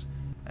dicks.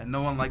 And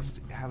no one likes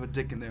to have a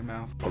dick in their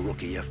mouth. A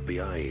rookie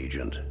FBI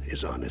agent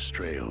is on his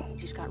trail.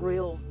 He's got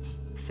real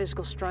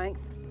physical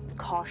strength,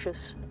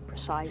 cautious,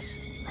 precise,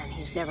 and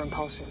he's never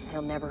impulsive.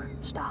 He'll never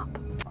stop.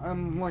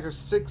 I'm like a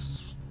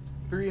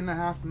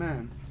 6'3.5"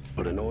 man.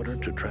 But in order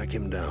to track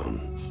him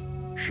down,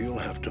 she'll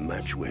have to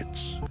match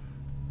wits.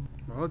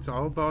 Well, it's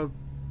all about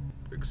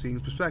seeing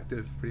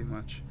perspective, pretty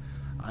much.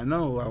 I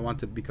know I want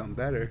to become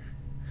better,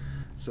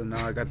 so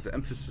now I got the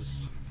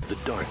emphasis. The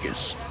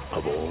darkest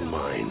of all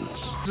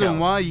minds. The reason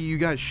why you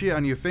got shit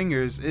on your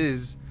fingers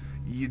is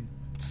you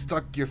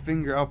stuck your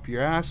finger up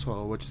your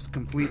asshole, which is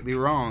completely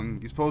wrong.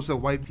 You're supposed to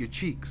wipe your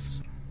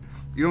cheeks.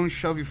 You don't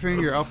shove your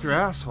finger up your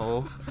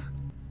asshole.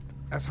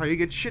 That's how you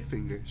get shit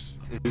fingers.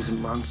 He's a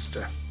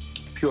monster.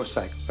 Pure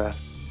psychopath.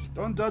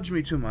 Don't judge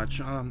me too much.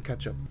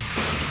 Catch up.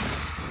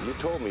 You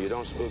told me you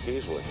don't spook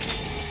easily.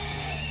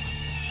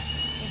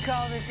 You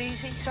call this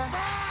easy, sir?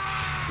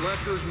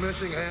 Lecter's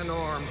missing an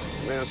arm.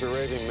 Man's a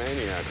raving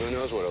maniac. Who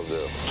knows what he'll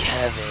do?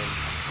 Kevin,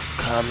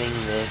 coming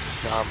this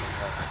summer.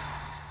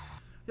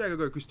 Yeah, I gotta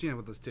go to Christina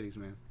with those titties,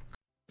 man.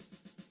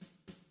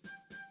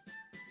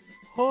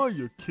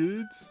 Hiya,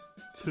 kids.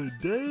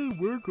 Today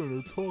we're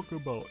gonna talk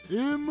about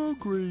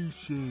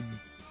immigration.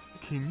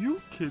 Can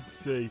you kids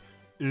say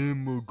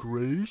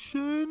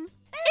immigration?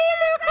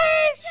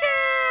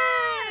 Immigration!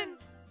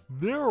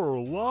 There are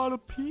a lot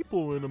of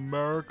people in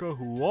America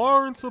who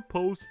aren't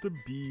supposed to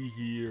be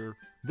here.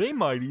 They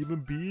might even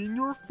be in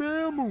your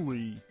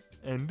family.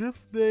 And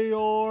if they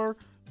are,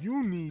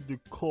 you need to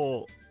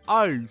call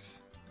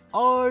ICE.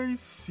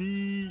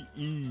 I-C-E.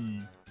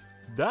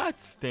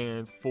 That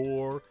stands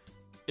for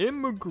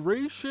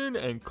Immigration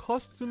and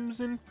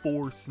Customs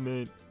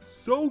Enforcement.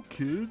 So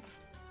kids,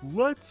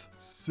 let's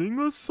sing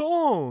a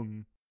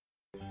song.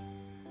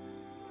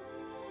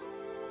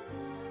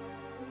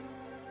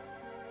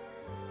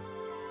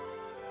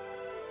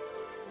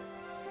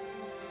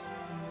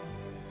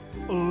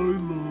 I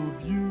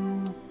love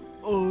you,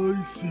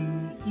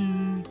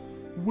 I-C-E.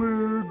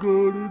 We're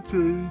gonna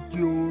take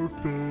your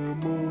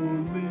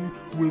family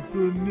with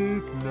a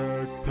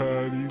knick-knack,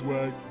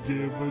 paddywhack,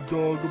 give a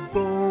dog a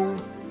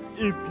bone.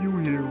 If you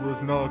hear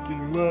us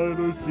knocking, let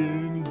us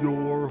in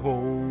your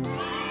home.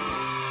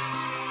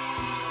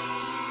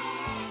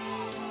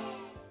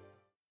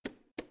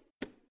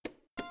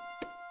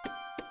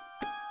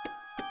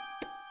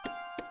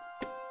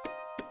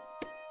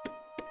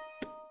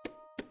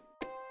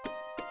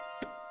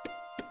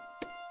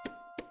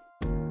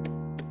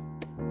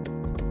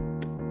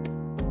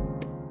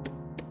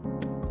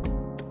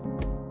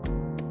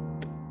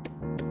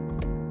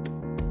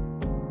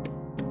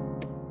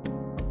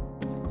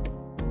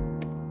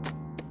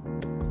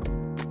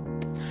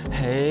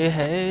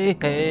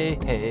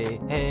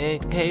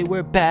 Hey,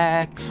 we're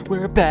back,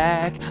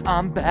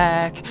 I'm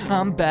back.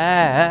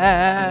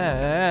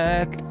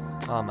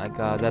 Oh my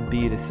god, that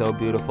beat is so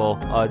beautiful.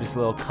 Just a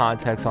little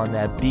context on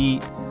that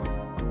beat.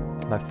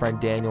 My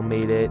friend Daniel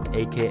made it,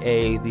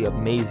 aka the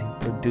amazing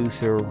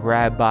producer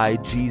Rabbi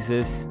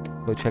Jesus.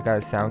 Go check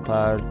out his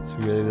SoundCloud.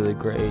 It's really, really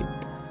great.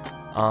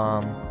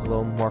 A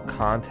little more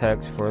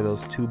context for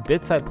those 2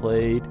 bits I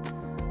played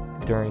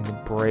during the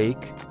break.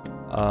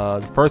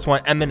 The first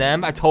one,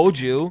 Eminem, I told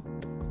you.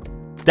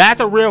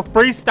 That's a real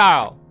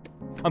freestyle.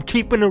 I'm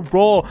keeping it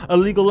raw,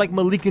 illegal like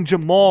Malik and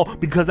Jamal,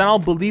 because I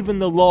don't believe in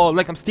the law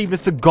like I'm Steven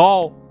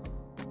Seagal.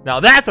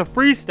 Now that's a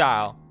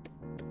freestyle.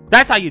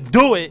 That's how you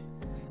do it.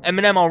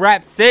 Eminem on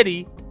Rap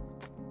City.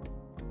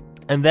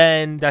 And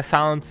then that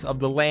Silence of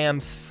the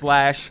Lambs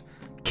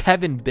 /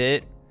 Kevin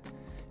bit.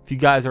 If you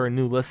guys are a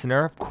new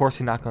listener, of course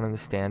you're not going to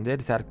understand it.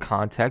 It's out of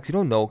context. You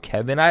don't know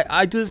Kevin.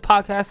 I do this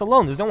podcast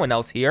alone. There's no one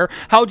else here.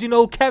 How would you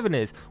know who Kevin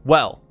is?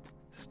 Well,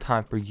 it's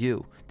time for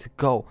you to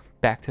go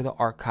back to the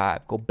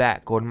archive. Go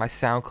back. Go to my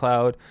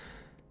SoundCloud.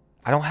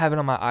 I don't have it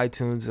on my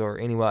iTunes or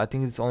anywhere. I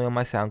think it's only on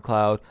my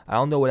SoundCloud. I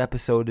don't know what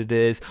episode it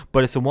is,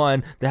 but it's the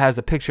one that has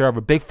a picture of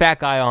a big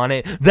fat guy on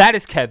it. That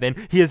is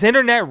Kevin. He is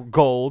internet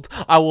gold.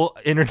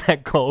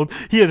 Internet gold.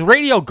 He is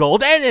radio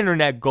gold and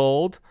internet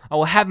gold. I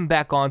will have him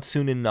back on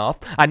soon enough.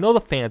 I know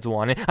the fans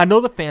want it. I know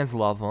the fans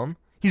love him.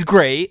 He's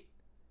great.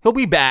 He'll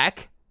be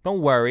back. Don't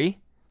worry.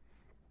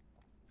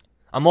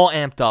 I'm all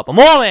amped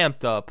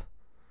up.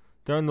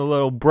 During the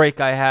little break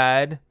I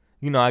had,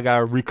 I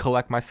gotta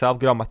recollect myself,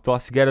 get all my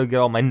thoughts together, get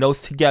all my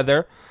notes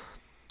together.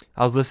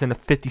 I was listening to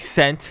 50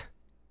 Cent,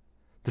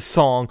 the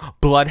song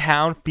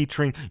Bloodhound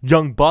featuring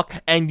Young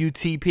Buck and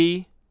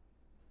UTP.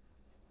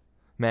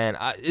 Man,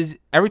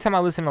 every time I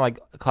listen to like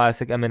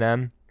classic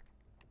Eminem,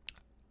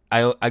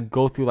 I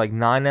go through like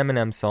 9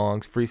 Eminem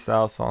songs,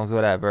 freestyle songs,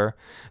 whatever.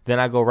 Then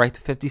I go right to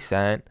 50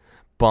 Cent,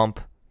 bump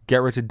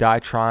Get Rich or Die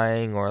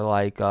Trying, or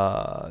like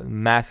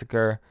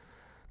Massacre.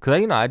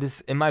 Because, I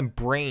just, in my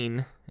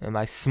brain, in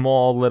my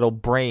small little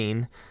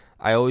brain,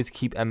 I always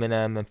keep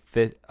Eminem and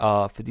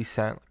 50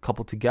 Cent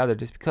coupled together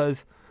just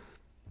because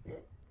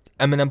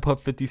Eminem put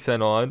 50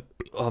 Cent on.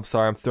 Oh, I'm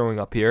sorry, I'm throwing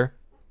up here.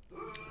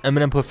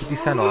 Eminem put 50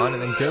 Cent on,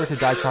 and then Get Rich or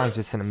Die Trying is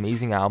just an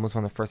amazing album. It's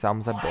one of the first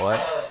albums I bought.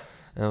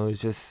 And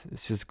it's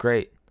just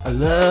great. I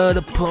love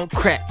to pump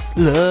crack,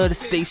 love to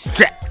stay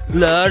strapped,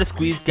 love to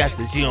squeeze gas,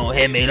 cause you don't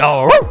hit me at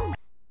all.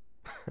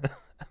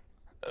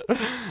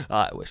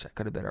 I wish I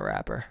could have been a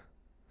rapper.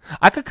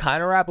 I could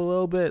kind of rap a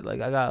little bit. Like,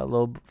 I got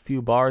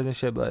few bars and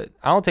shit, but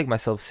I don't take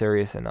myself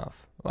serious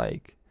enough.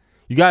 Like,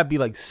 you gotta be,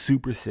 like,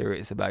 super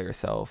serious about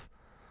yourself.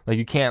 Like,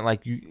 you can't,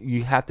 like,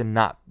 you have to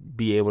not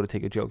be able to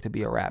take a joke to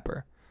be a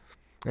rapper.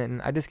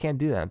 And I just can't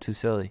do that. I'm too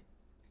silly.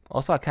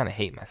 Also, I kind of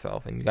hate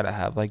myself, and you gotta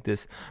have, like,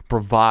 this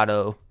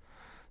bravado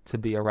to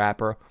be a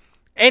rapper.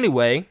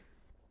 Anyway,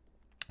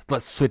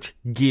 let's switch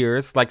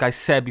gears. Like I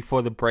said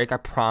before the break, I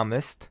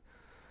promised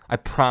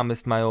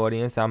my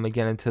audience I'm going to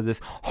get into this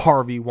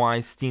Harvey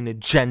Weinstein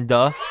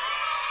agenda.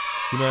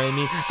 You know what I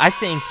mean? I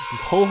think this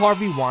whole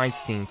Harvey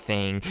Weinstein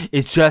thing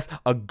is just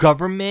a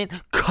government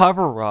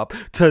cover-up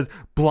to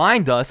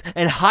blind us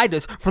and hide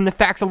us from the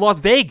facts of Las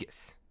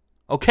Vegas.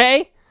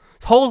 Okay?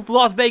 This whole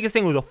Las Vegas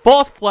thing was a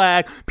false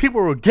flag. People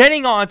were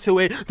getting onto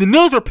it. The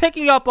news were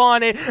picking up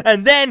on it.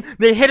 And then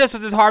they hit us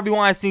with this Harvey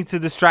Weinstein to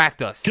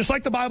distract us. Just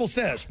like the Bible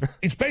says.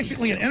 It's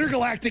basically an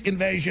intergalactic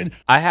invasion.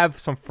 I have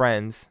some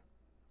friends.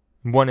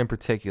 One in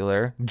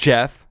particular,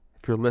 Jeff,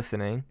 if you're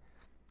listening.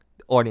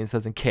 The audience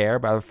doesn't care,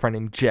 but I have a friend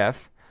named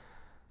Jeff.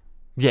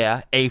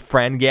 Yeah, a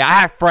friend. Yeah, I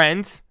have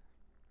friends.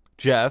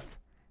 Jeff,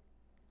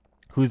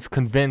 who's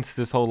convinced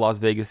this whole Las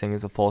Vegas thing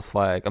is a false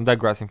flag. I'm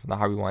digressing from the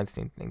Harvey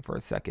Weinstein thing for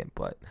a second,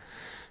 but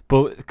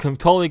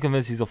totally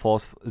convinced it's a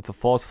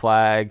false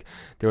flag.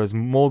 There was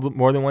more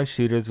than one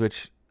shooters,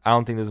 which I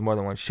don't think there's more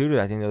than one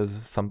shooter. I think there was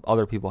some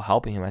other people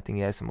helping him. I think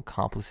he has some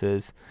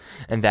accomplices.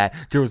 And that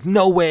there was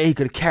no way he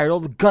could have carried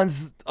all the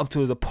guns up to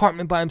his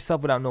apartment by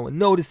himself without no one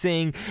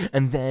noticing.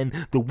 And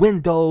then the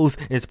windows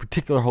in his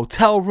particular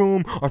hotel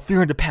room are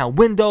 300-pound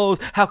windows.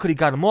 How could he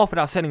got them off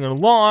without setting an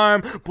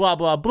alarm? Blah,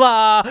 blah,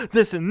 blah.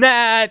 This and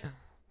that.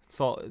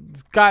 So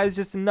this guy is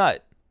just a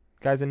nut.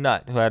 Guy's a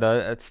nut who had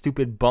a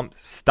stupid bump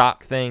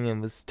stock thing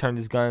and turned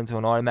his gun into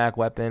an automatic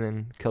weapon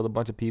and killed a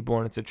bunch of people,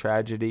 and it's a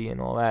tragedy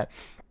and all that.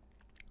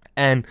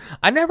 And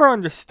I never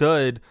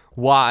understood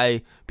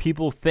why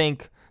people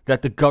think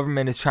that the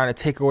government is trying to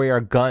take away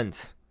our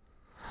guns.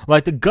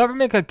 Like, the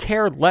government could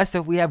care less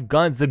if we have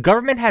guns. The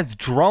government has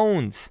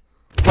drones.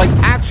 Like,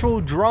 actual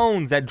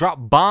drones that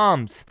drop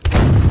bombs.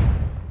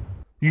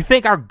 You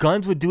think our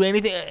guns would do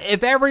anything?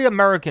 If every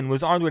American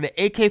was armed with an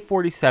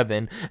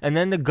AK-47 and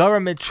then the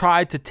government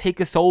tried to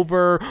take us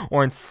over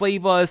or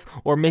enslave us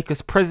or make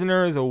us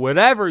prisoners or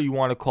whatever you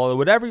want to call it,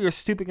 whatever your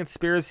stupid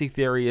conspiracy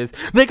theory is,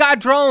 they got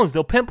drones.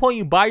 They'll pinpoint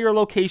you by your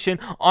location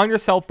on your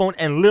cell phone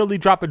and literally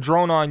drop a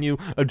drone on you,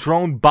 a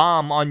drone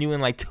bomb on you in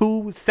like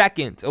 2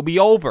 seconds. It'll be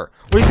over.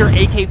 What is your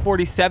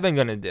AK-47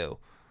 going to do?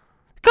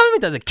 The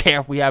government doesn't care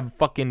if we have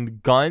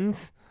fucking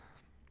guns.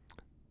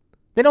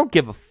 They don't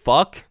give a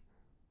fuck.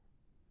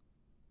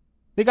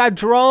 They got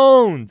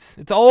drones.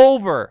 It's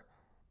over.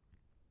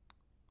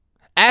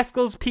 Ask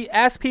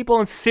people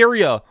in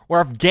Syria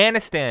or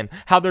Afghanistan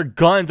how their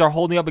guns are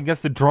holding up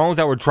against the drones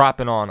that were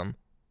dropping on them.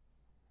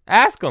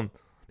 Ask them.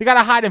 They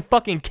gotta hide in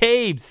fucking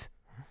caves.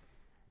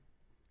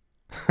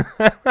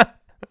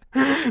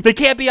 They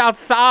can't be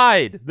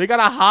outside. They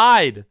gotta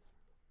hide.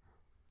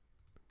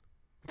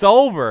 It's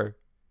over.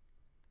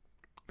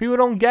 People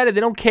don't get it.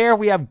 They don't care if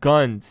we have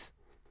guns.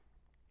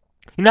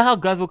 You know how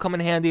guns will come in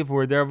handy if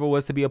there ever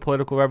was to be a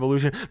political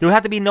revolution? There would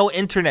have to be no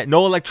internet,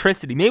 no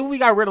electricity. Maybe we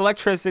got rid of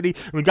electricity,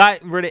 we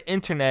got rid of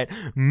internet.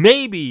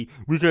 Maybe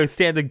we could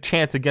stand a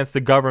chance against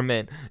the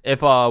government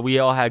if we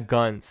all had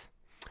guns.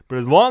 But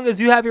as long as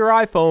you have your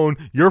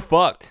iPhone, you're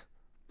fucked.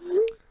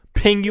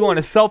 Ping you on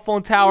a cell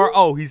phone tower.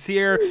 Oh, he's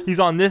here. He's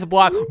on this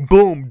block.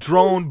 Boom,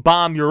 drone,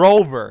 bomb. You're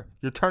over.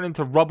 You're turned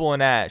into rubble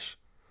and ash.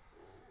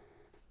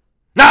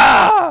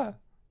 Ah!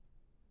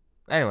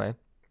 Anyway,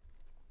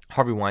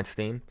 Harvey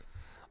Weinstein.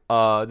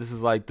 This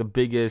is like the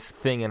biggest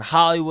thing in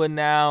Hollywood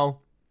now.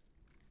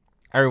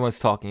 Everyone's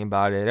talking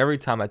about it. Every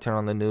time I turn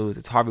on the news,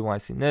 it's Harvey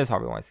Weinstein this,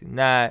 Harvey Weinstein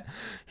that.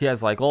 He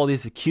has like all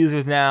these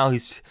accusers now.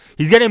 He's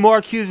getting more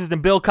accusers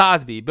than Bill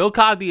Cosby. Bill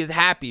Cosby is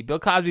happy. Bill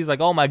Cosby's like,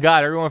 oh my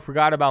God, everyone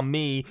forgot about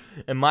me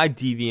and my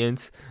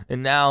deviance.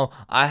 And now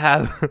I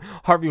have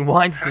Harvey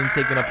Weinstein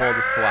taking up all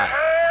the slack.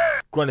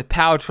 Gwyneth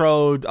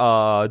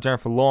Paltrow,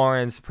 Jennifer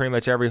Lawrence, pretty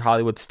much every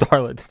Hollywood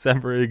starlet that's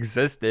ever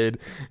existed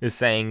is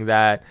saying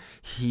that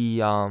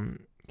he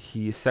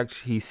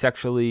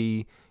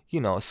sexually,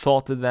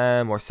 assaulted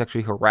them or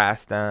sexually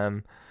harassed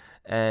them,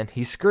 and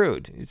he's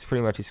screwed. It's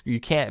pretty much, you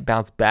can't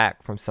bounce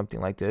back from something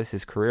like this.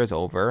 His career's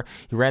over.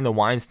 He ran the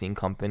Weinstein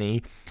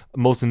Company.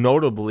 Most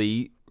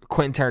notably,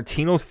 Quentin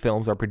Tarantino's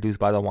films are produced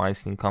by the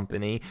Weinstein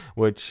Company,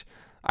 which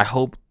I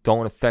hope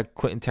don't affect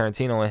Quentin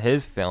Tarantino and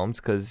his films,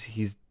 because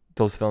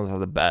those films are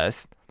the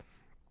best.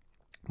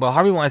 But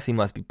Harvey Weinstein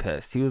must be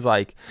pissed. He was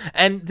like,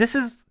 and this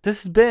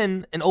has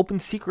been an open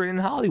secret in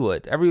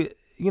Hollywood.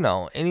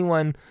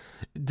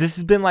 This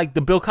has been like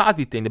the Bill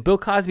Cosby thing. The Bill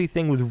Cosby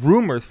thing was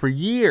rumors for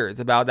years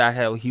about that,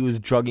 how he was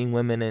drugging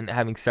women and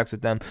having sex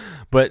with them.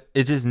 But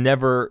it just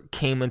never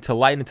came into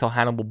light until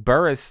Hannibal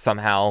Buress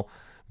somehow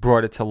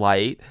brought it to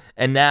light.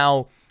 And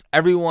now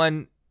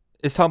everyone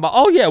is talking about,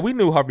 oh yeah, we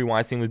knew Harvey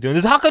Weinstein was doing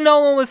this. How come no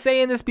one was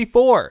saying this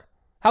before?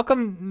 How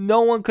come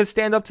no one could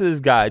stand up to this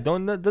guy?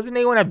 Doesn't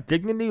anyone have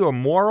dignity or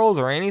morals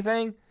or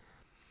anything?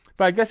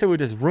 But I guess it was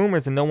just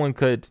rumors and no one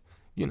could,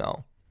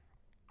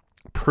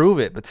 prove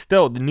it. But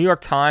still, the New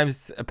York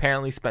Times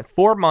apparently spent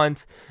 4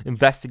 months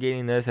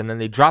investigating this, and then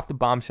they dropped the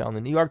bombshell in the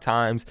New York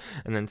Times.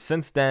 And then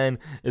since then,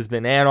 it's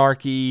been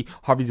anarchy.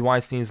 Harvey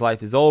Weinstein's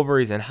life is over.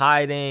 He's in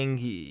hiding.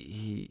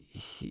 He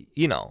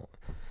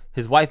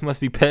his wife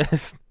must be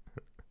pissed.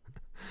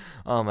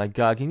 Oh my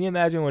God, can you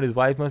imagine what his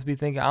wife must be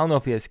thinking? I don't know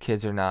if he has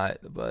kids or not,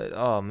 but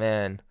oh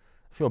man,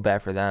 I feel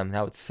bad for them.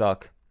 That would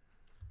suck.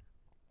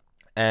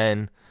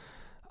 And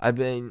I've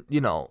been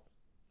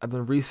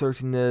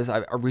researching this.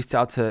 I reached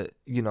out to,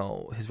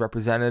 his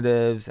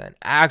representatives, and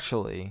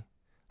actually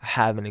I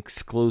have an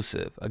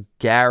exclusive, a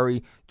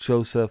Gary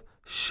Joseph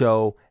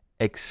Show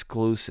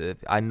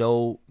exclusive. I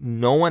know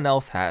no one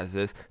else has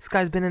this. This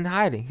guy's been in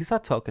hiding. He's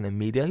not talking to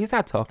media. He's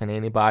not talking to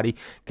anybody.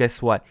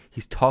 Guess what?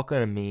 He's talking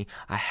to me.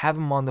 I have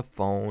him on the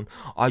phone.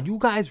 Are you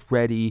guys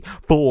ready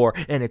for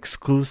an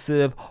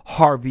exclusive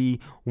Harvey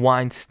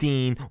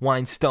Weinstone?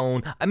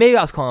 Maybe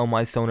I was calling him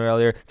Weinstone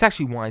earlier. It's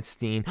actually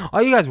Weinstein.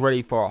 Are you guys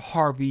ready for a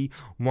Harvey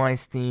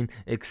Weinstein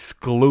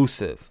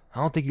exclusive?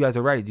 I don't think you guys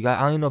are ready. I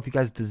don't even know if you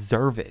guys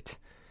deserve it.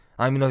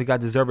 I don't even know if you guys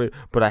deserve it,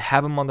 but I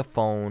have him on the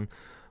phone.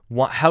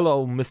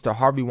 Hello, Mr.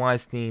 Harvey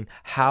Weinstein.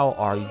 How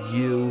are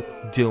you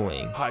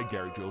doing? Hi,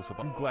 Gary Joseph.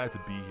 I'm glad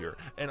to be here.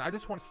 And I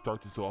just want to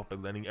start this off by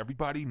letting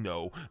everybody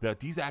know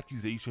that these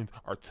accusations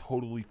are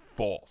totally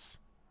false.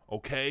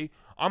 Okay?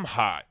 I'm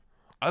hot.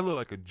 I look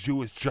like a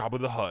Jewish Jabba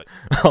the Hutt.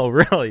 Oh,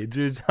 really?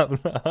 Jewish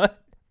Jabba the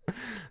Hutt?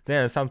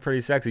 Damn, it sounds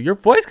pretty sexy. Your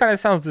voice kind of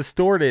sounds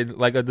distorted,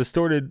 like a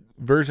distorted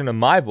version of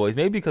my voice.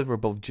 Maybe because we're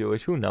both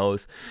Jewish. Who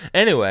knows?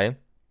 Anyway,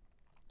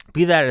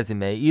 be that as it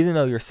may, even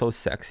though you're so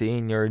sexy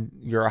and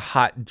you're a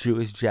hot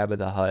Jewish Jabba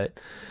the Hutt,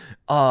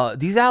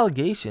 these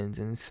allegations,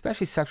 and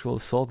especially sexual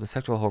assault and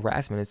sexual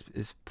harassment,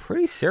 is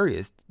pretty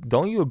serious.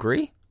 Don't you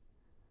agree?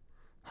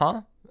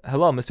 Huh?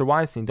 Hello, Mr.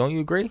 Weinstein. Don't you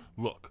agree?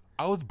 Look,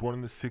 I was born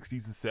in the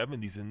 60s and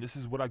 70s, and this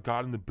is what I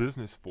got in the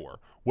business for.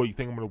 What, you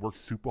think I'm going to work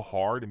super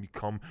hard and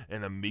become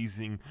an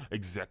amazing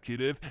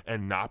executive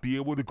and not be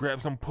able to grab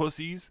some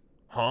pussies?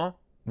 Huh?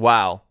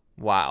 Wow.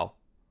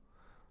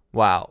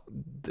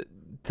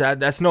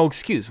 That's no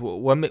excuse.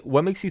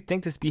 What makes you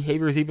think this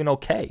behavior is even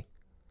okay?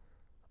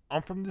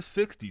 I'm from the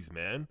 60s,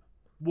 man.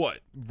 What?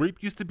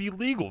 Rape used to be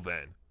legal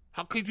then.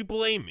 How could you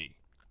blame me?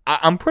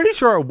 I'm pretty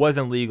sure it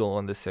wasn't legal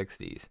in the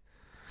 60s.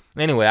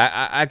 Anyway,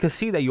 I could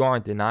see that you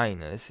aren't denying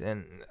this.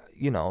 And,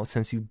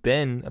 since you've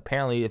been,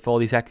 apparently, if all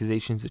these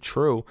accusations are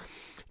true,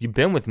 you've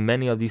been with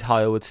many of these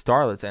Hollywood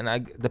starlets.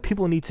 And the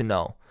people need to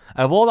know.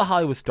 Out of all the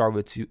Hollywood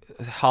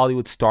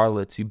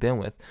starlets you've been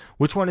with,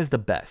 which one is the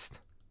best?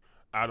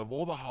 Out of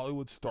all the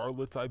Hollywood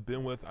starlets I've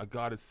been with, I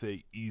gotta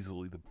say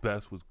easily the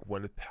best was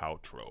Gwyneth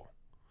Paltrow.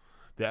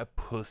 That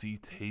pussy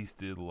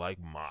tasted like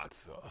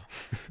matzah.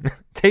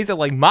 Tasted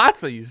like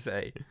matzah, you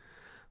say?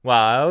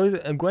 Wow,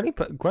 and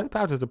Gwyneth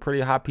Paltrow is a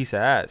pretty hot piece of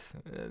ass.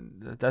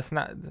 That's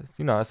not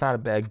a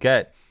bad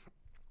get.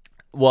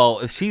 Well,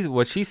 if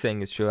what she's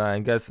saying is true, I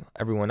guess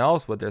everyone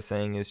else what they're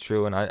saying is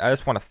true, and I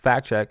just want to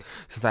fact check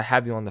since I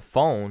have you on the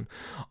phone.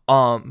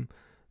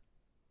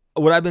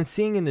 What I've been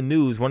seeing in the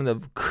news, one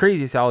of the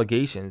craziest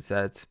allegations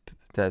that's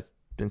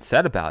been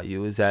said about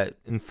you is that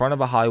in front of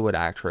a Hollywood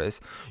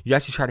actress, you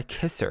actually try to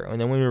kiss her, and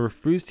then when you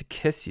refused to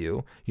kiss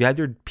you had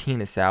your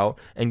penis out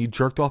and you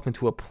jerked off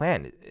into a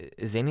plant.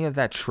 Is any of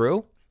that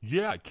true?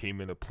 Yeah, I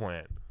came in a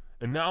plant,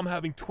 and now I'm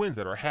having twins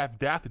that are half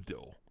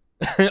daffodil.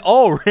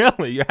 Oh,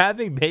 really? You're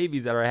having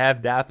babies that are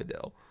half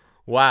daffodil.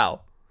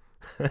 Wow.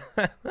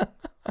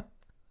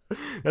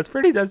 That's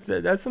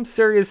some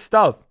serious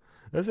stuff.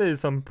 This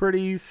is some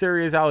pretty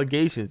serious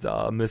allegations,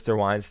 Mr.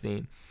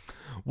 Weinstein.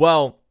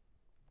 Well,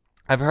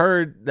 I've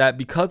heard that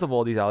because of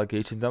all these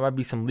allegations, there might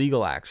be some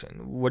legal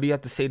action. What do you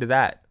have to say to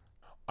that?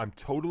 I'm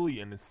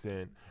totally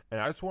innocent, and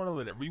I just want to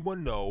let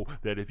everyone know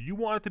that if you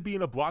wanted to be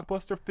in a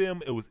blockbuster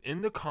film, it was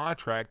in the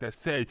contract that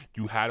said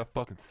you had to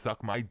fucking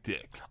suck my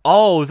dick.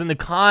 Oh, it was in the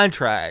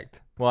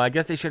contract. Well, I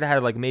guess they should have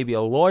had like maybe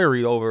a lawyer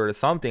read over it or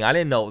something. I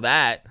didn't know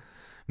that.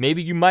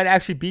 Maybe you might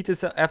actually beat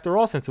this after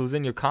all since it was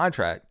in your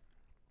contract.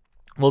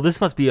 Well,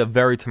 this must be a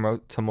very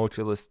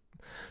tumultuous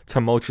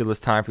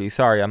time for you.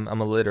 Sorry, I'm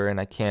illiterate and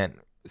I can't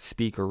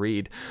speak or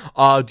read.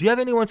 Do you have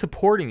anyone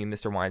supporting you,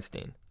 Mr.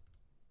 Weinstein?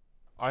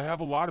 I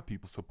have a lot of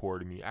people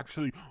supporting me.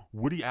 Actually,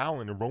 Woody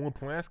Allen and Roman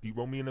Polanski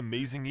wrote me an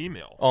amazing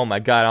email. Oh my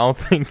God, I don't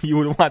think you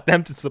would want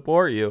them to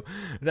support you.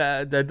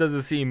 That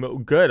doesn't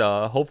seem good.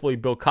 Hopefully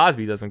Bill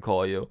Cosby doesn't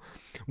call you.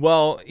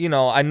 Well,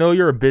 I know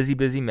you're a busy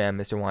man,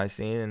 Mr.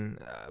 Weinstein, and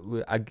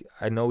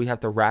I know we have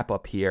to wrap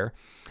up here.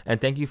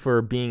 And thank you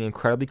for being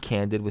incredibly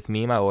candid with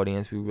me and my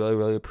audience. We really,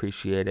 really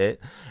appreciate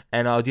it.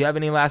 And do you have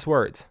any last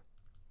words?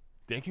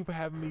 Thank you for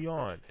having me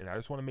on, and I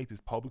just want to make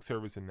this public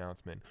service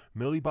announcement.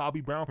 Millie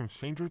Bobby Brown from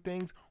Stranger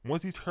Things,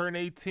 once you turn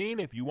 18,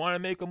 if you want to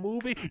make a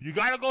movie, you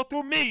got to go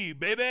through me,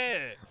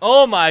 baby.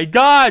 Oh my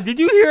God, did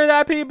you hear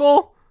that,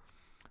 people?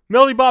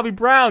 Millie Bobby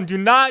Brown, do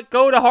not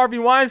go to Harvey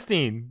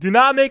Weinstein. Do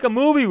not make a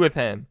movie with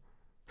him.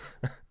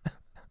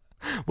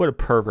 What a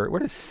pervert.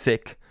 What a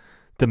sick,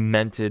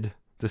 demented,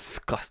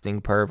 disgusting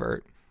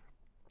pervert.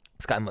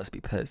 This guy must be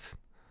pissed.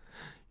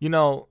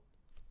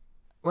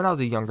 When I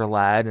was a younger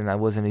lad and I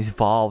wasn't as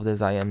evolved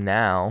as I am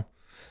now,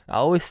 I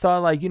always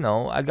thought I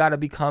got to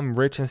become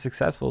rich and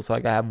successful so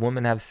I can have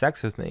women have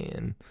sex with me.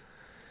 And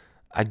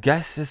I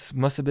guess this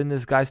must have been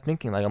this guy's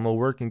thinking. I'm going to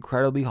work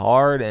incredibly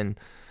hard and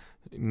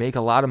make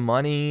a lot of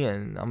money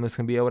and I'm just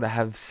going to be able to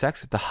have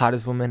sex with the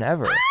hottest woman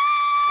ever.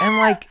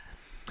 And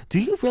do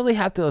you really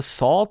have to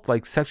assault,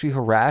 sexually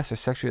harass or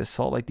sexually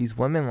assault these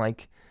women?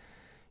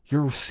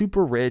 You're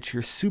super rich,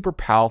 you're super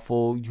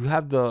powerful, you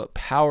have the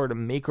power to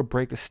make or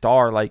break a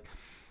star.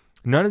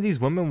 None of these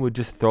women would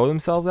just throw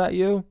themselves at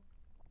you.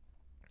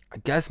 I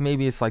guess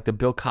maybe it's the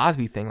Bill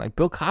Cosby thing.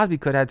 Bill Cosby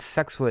could have had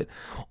sex with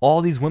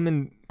all these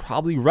women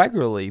probably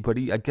regularly, but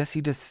I guess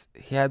he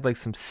had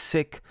some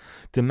sick,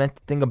 demented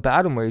thing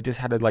about him where he just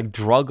had to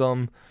drug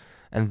them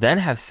and then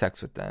have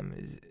sex with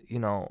them.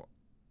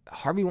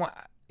 Harvey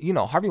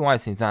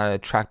Weinstein's not an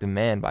attractive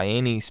man by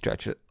any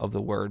stretch of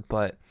the word,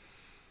 but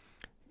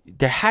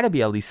there had to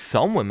be at least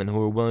some women who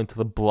were willing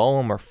to blow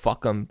him or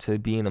fuck him to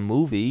be in a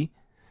movie.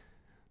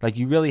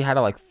 You really had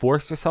to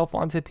force yourself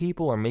onto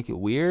people or make it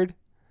weird.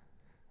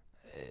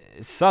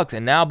 It sucks.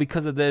 And now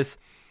because of this,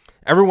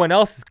 everyone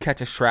else is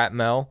catching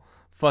shrapnel.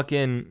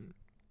 Fucking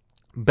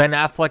Ben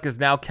Affleck is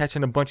now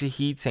catching a bunch of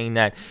heat saying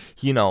that,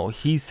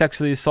 he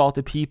sexually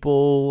assaulted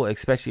people,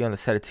 especially on the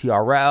set of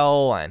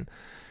TRL, and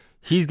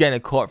he's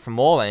getting caught from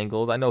all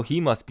angles. I know he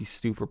must be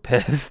super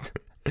pissed.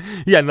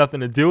 He had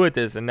nothing to do with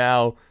this, and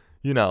now,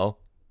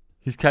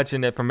 he's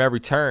catching it from every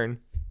turn.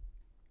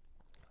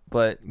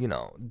 But,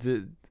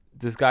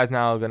 this guy's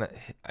now gonna,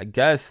 I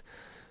guess,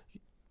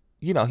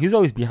 he's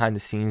always behind the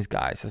scenes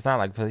guy. So it's not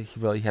like he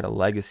really had a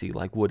legacy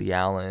like Woody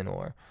Allen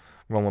or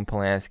Roman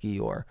Polanski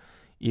or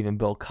even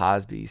Bill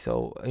Cosby.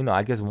 So,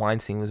 I guess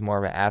Weinstein was more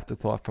of an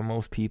afterthought for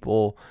most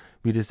people.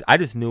 I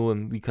just knew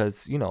him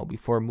because,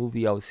 before a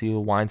movie I would see a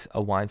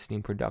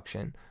Weinstein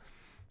production.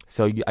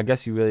 So I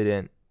guess you really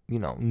didn't,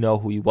 know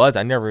who he was.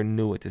 I never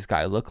knew what this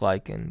guy looked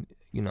like, and,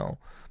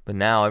 but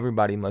now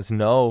everybody must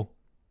know.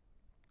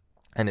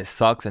 And it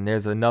sucks. And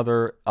there's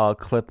another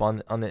clip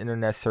on the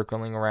internet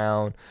circling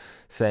around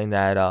saying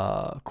that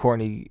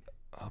Courtney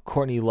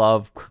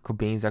Love,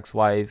 Cobain's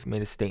ex-wife,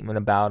 made a statement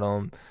about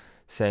him,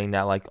 saying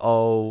that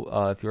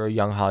if you're a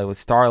young Hollywood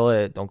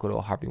starlet, don't go to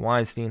a Harvey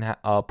Weinstein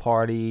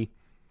party.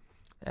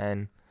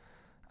 And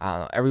I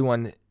don't know,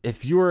 everyone,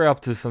 if you were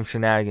up to some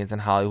shenanigans in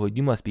Hollywood,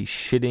 you must be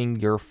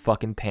shitting your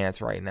fucking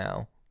pants right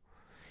now.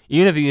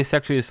 Even if you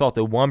sexually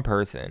assaulted one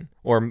person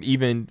or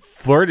even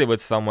flirted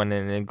with someone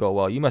and then go,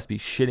 well, you must be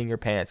shitting your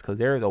pants because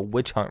there is a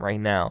witch hunt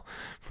right now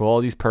for all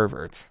these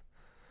perverts.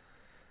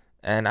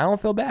 And I don't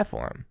feel bad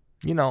for him.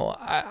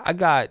 I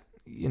got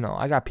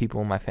people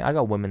in my family. I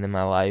got women in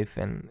my life,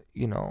 and,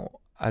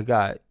 I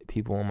got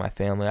people in my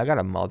family. I got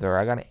a mother.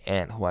 I got an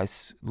aunt who I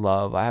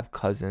love. I have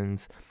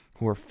cousins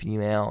who are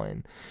female,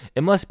 and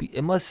it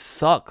must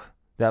suck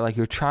that like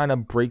you're trying to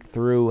break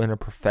through in a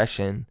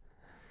profession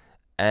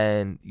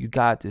and you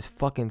got this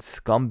fucking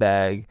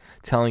scumbag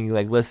telling you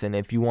like, listen,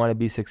 if you want to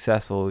be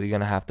successful, you're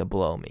gonna have to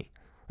blow me,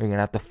 or you're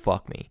gonna have to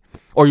fuck me.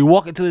 Or you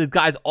walk into this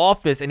guy's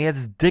office and he has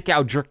his dick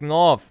out jerking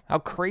off. How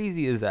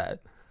crazy is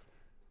that?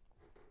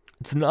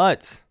 It's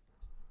nuts.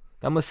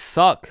 That must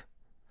suck.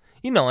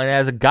 And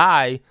as a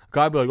guy be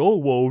like, oh,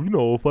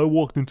 well, if I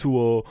walked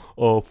into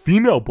a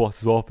female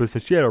boss's office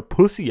and she had her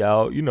pussy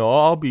out,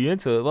 I'll be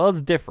into it. Well,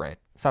 it's different.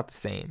 It's not the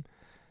same.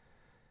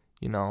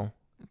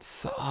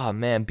 It's, oh,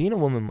 man, being a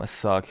woman must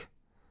suck.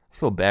 I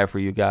feel bad for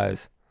you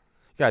guys.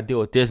 You got to deal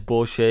with this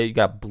bullshit. You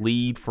got to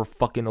bleed for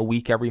fucking a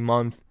week every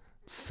month.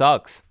 It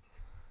sucks.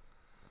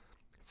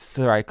 It's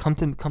all right. Come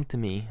to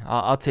me.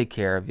 I'll take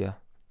care of you.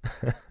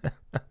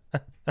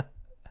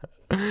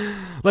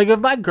 Like if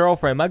my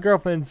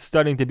girlfriend's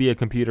studying to be a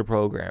computer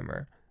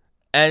programmer,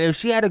 and if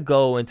she had to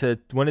go into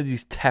one of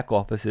these tech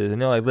offices and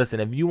they're like,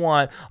 listen, if you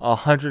want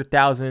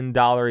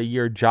 $100,000 a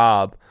year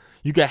job,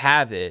 you can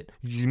have it.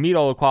 You meet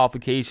all the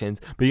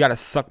qualifications, but you got to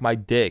suck my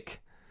dick.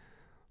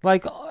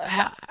 Like,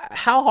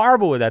 how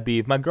horrible would that be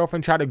if my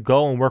girlfriend tried to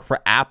go and work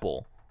for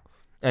Apple,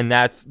 and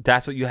that's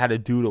what you had to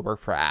do to work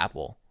for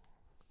Apple?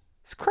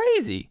 It's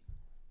crazy.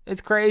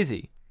 It's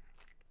crazy.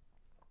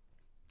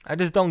 I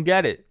just don't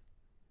get it.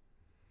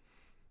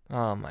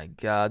 Oh my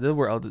God,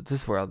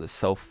 this world is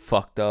so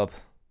fucked up.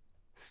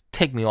 Just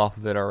take me off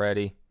of it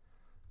already.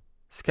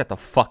 Just get the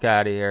fuck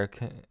out of here.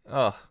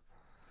 Ugh.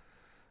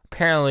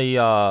 Apparently,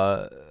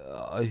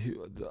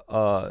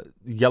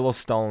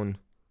 Yellowstone,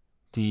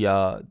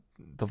 the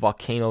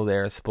volcano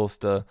there is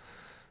supposed to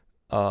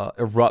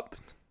erupt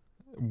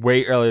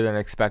way earlier than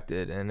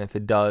expected, and if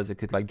it does, it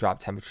could like drop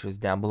temperatures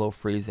down below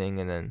freezing,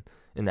 and then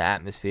in the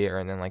atmosphere,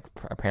 and then like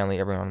apparently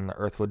everyone on the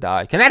Earth would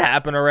die. Can that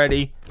happen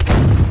already?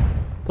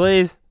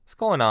 Please. What's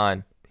going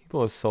on?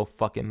 People are so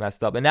fucking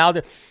messed up.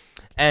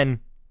 And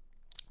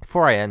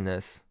before I end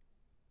this,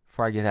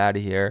 before I get out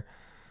of here,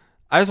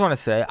 I just want to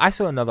say, I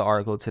saw another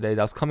article today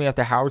that was coming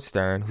after Howard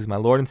Stern, who's my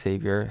Lord and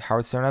Savior.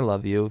 Howard Stern, I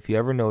love you. If you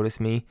ever notice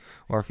me,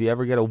 or if you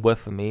ever get a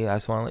whiff of me, I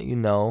just want to let you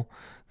know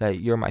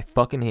that you're my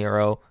fucking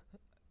hero.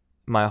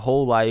 My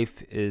whole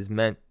life is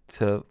meant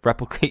to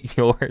replicate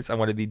yours. I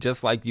want to be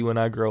just like you when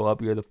I grow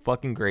up. You're the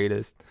fucking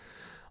greatest.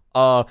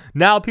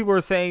 Now people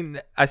are saying,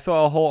 I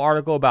saw a whole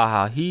article about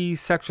how he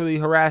sexually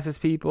harasses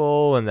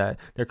people and that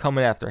they're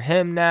coming after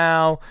him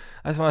now.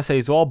 I just want to say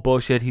it's all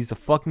bullshit. He's the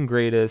fucking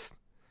greatest.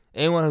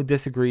 Anyone who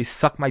disagrees,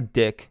 suck my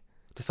dick.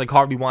 Just like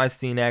Harvey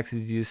Weinstein asks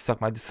you to suck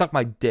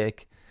my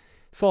dick.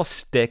 It's all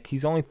stick.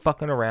 He's only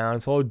fucking around.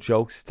 It's all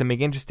jokes to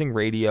make interesting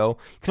radio.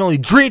 You can only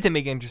dream to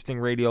make interesting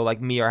radio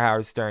like me or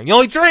Howard Stern. You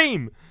only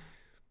dream!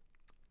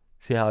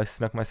 See how I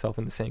snuck myself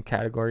in the same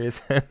category as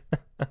him?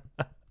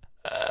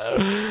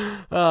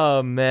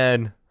 Oh,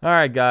 man. All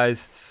right,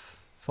 guys.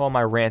 That's all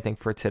my ranting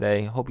for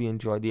today. Hope you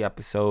enjoyed the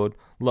episode.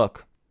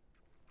 Look,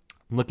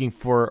 I'm looking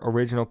for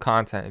original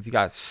content. If you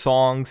got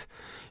songs,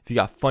 if you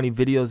got funny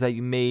videos that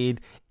you made,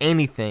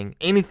 anything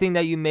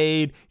that you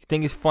made, you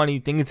think is funny, you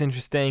think it's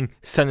interesting,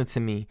 send it to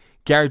me.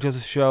 Gary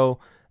Joseph Show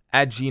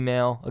at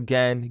Gmail.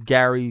 Again,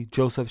 Gary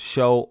Joseph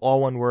Show,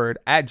 all one word,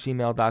 at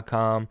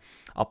gmail.com.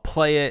 I'll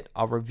play it.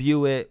 I'll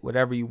review it,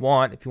 whatever you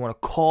want. If you want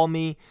to call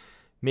me,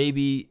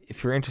 maybe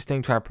if you're interested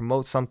in trying to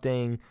promote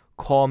something,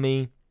 call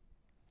me.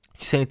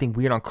 You say anything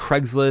weird on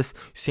Craigslist,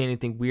 you say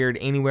anything weird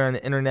anywhere on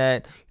the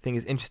internet, you think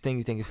it's interesting,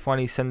 you think it's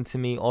funny, send it to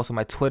me. Also,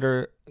 my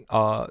Twitter,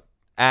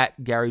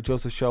 at Gary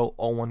Joseph Show,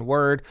 all one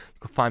word. You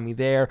can find me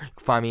there. You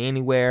can find me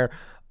anywhere.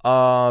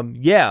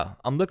 Yeah,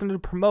 I'm looking to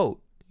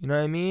promote. You know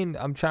what I mean?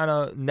 I'm trying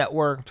to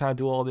network. I'm trying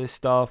to do all this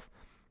stuff.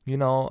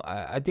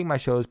 I think my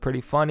show is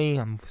pretty funny.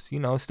 I'm,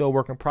 still a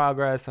work in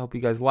progress. I hope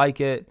you guys like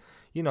it.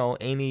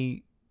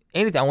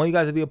 Anything. I want you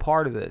guys to be a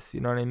part of this. You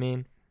know what I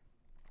mean?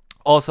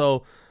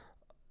 Also,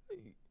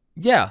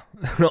 yeah.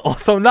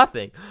 Also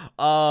nothing.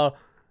 I'm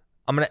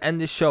going to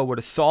end this show with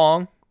a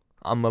song.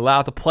 I'm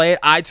allowed to play it.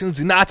 iTunes,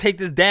 do not take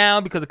this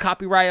down because of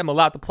copyright. I'm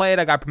allowed to play it.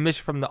 I got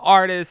permission from the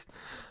artist.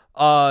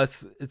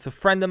 It's a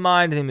friend of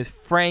mine. His name is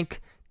Frank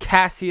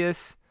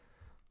Cassius.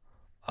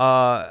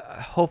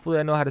 Hopefully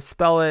I know how to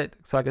spell it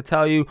so I can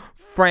tell you.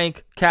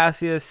 Frank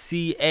Cassius,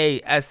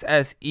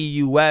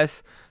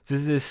 Casseus.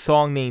 This is his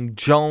song named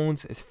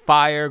Jones. It's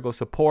fire. Go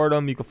support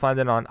him. You can find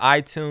it on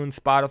iTunes,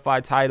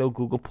 Spotify, Tidal,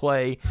 Google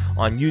Play.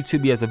 On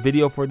YouTube, he has a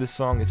video for this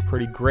song. It's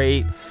pretty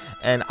great.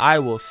 And I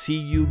will see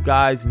you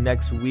guys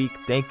next week.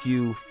 Thank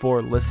you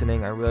for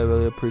listening. I really,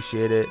 really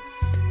appreciate it.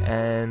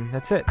 And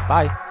that's it.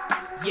 Bye.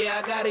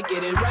 Yeah, I gotta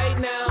get it right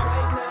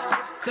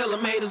now. Tell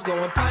them haters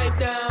going pipe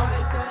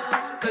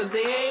down. Cause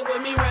they ain't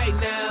with me right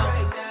now.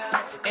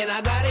 And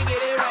I gotta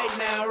get it right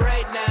now,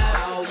 right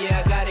now.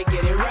 Yeah, I gotta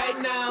get it right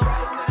now.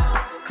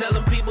 Tell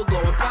them people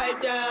going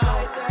pipe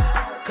down.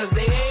 Cause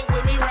they ain't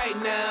with me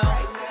right now.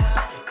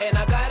 And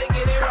I gotta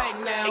get it right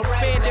now.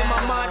 Expanding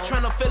my mind,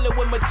 trying to fill it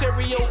with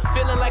material.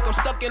 Feeling like I'm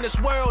stuck in this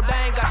world,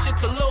 I ain't got shit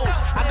to lose.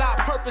 I got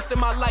purpose in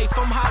my life,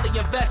 I'm highly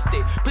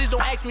invested. Please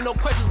don't ask me no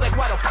questions like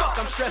why the fuck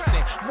I'm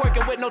stressing.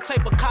 Working with no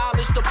type of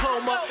college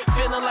diploma.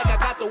 Feeling like I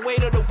got the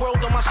weight of the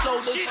world on my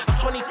shoulders. I'm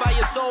 25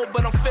 years old,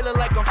 but I'm feeling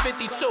like I'm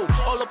 52.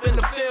 All up in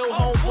the field,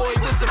 homeboy,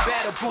 with some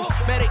battle boots.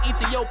 Met an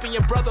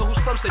Ethiopian brother who's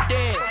from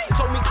Sudan.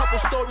 Told me a couple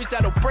stories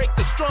that'll break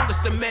the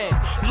strongest of men.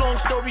 Long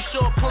story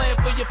short, plan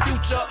for your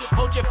future.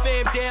 Hold your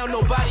fam down,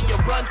 nobody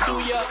will run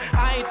through ya.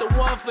 I ain't the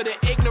one for the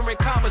ignorant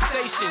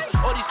conversations.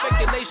 All these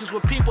speculations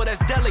with people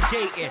that's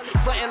delegating.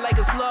 Frontin' like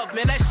it's love,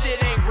 man, that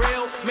shit ain't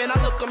real. Man, I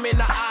look them in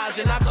the eyes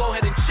and I go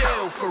ahead and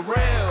chill, for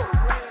real.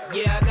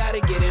 Yeah, I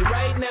gotta get it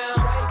right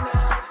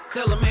now.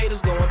 Tell them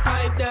haters going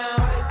pipe down.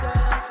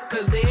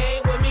 Cause they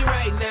ain't with me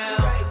right now.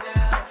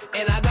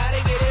 And I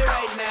gotta get it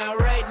right now,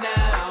 right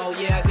now.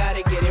 Yeah, I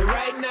gotta get it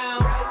right now.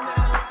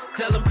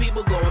 Tell them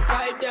people going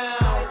pipe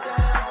down.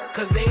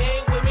 Cause they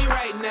ain't with me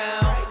right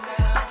now.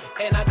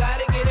 And I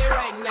gotta get it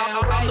right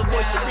now. I'm the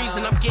voice of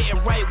reason, I'm getting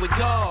right with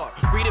God.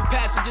 Reading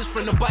passages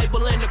from the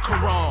Bible and the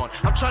Quran.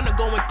 I'm trying to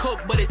go and cook,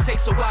 but it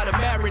takes a while to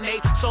marinate.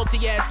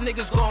 Salty ass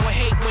niggas gon'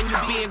 hate when you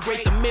being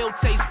great. The meal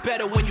tastes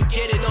better when you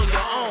get it on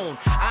your own.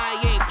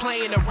 I ain't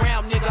playing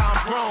around, nigga, I'm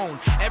grown.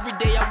 Every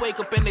day I wake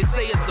up and they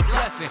say it's a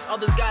blessing.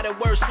 Others got it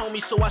worse,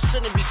 homie, so I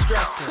shouldn't be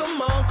stressing.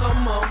 Come on,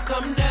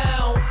 come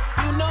down.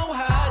 You know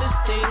how this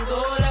thing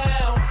go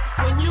down.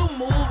 When you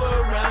move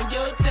around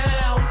your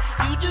town,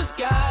 you just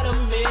gotta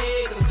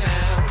make a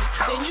sound.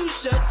 Then you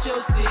shut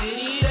your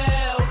city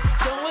down,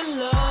 showing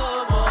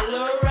love all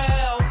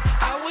around.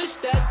 I wish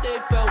that they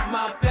felt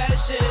my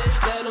passion.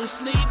 Let them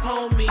sleep,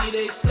 homie,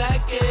 they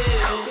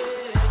slacking.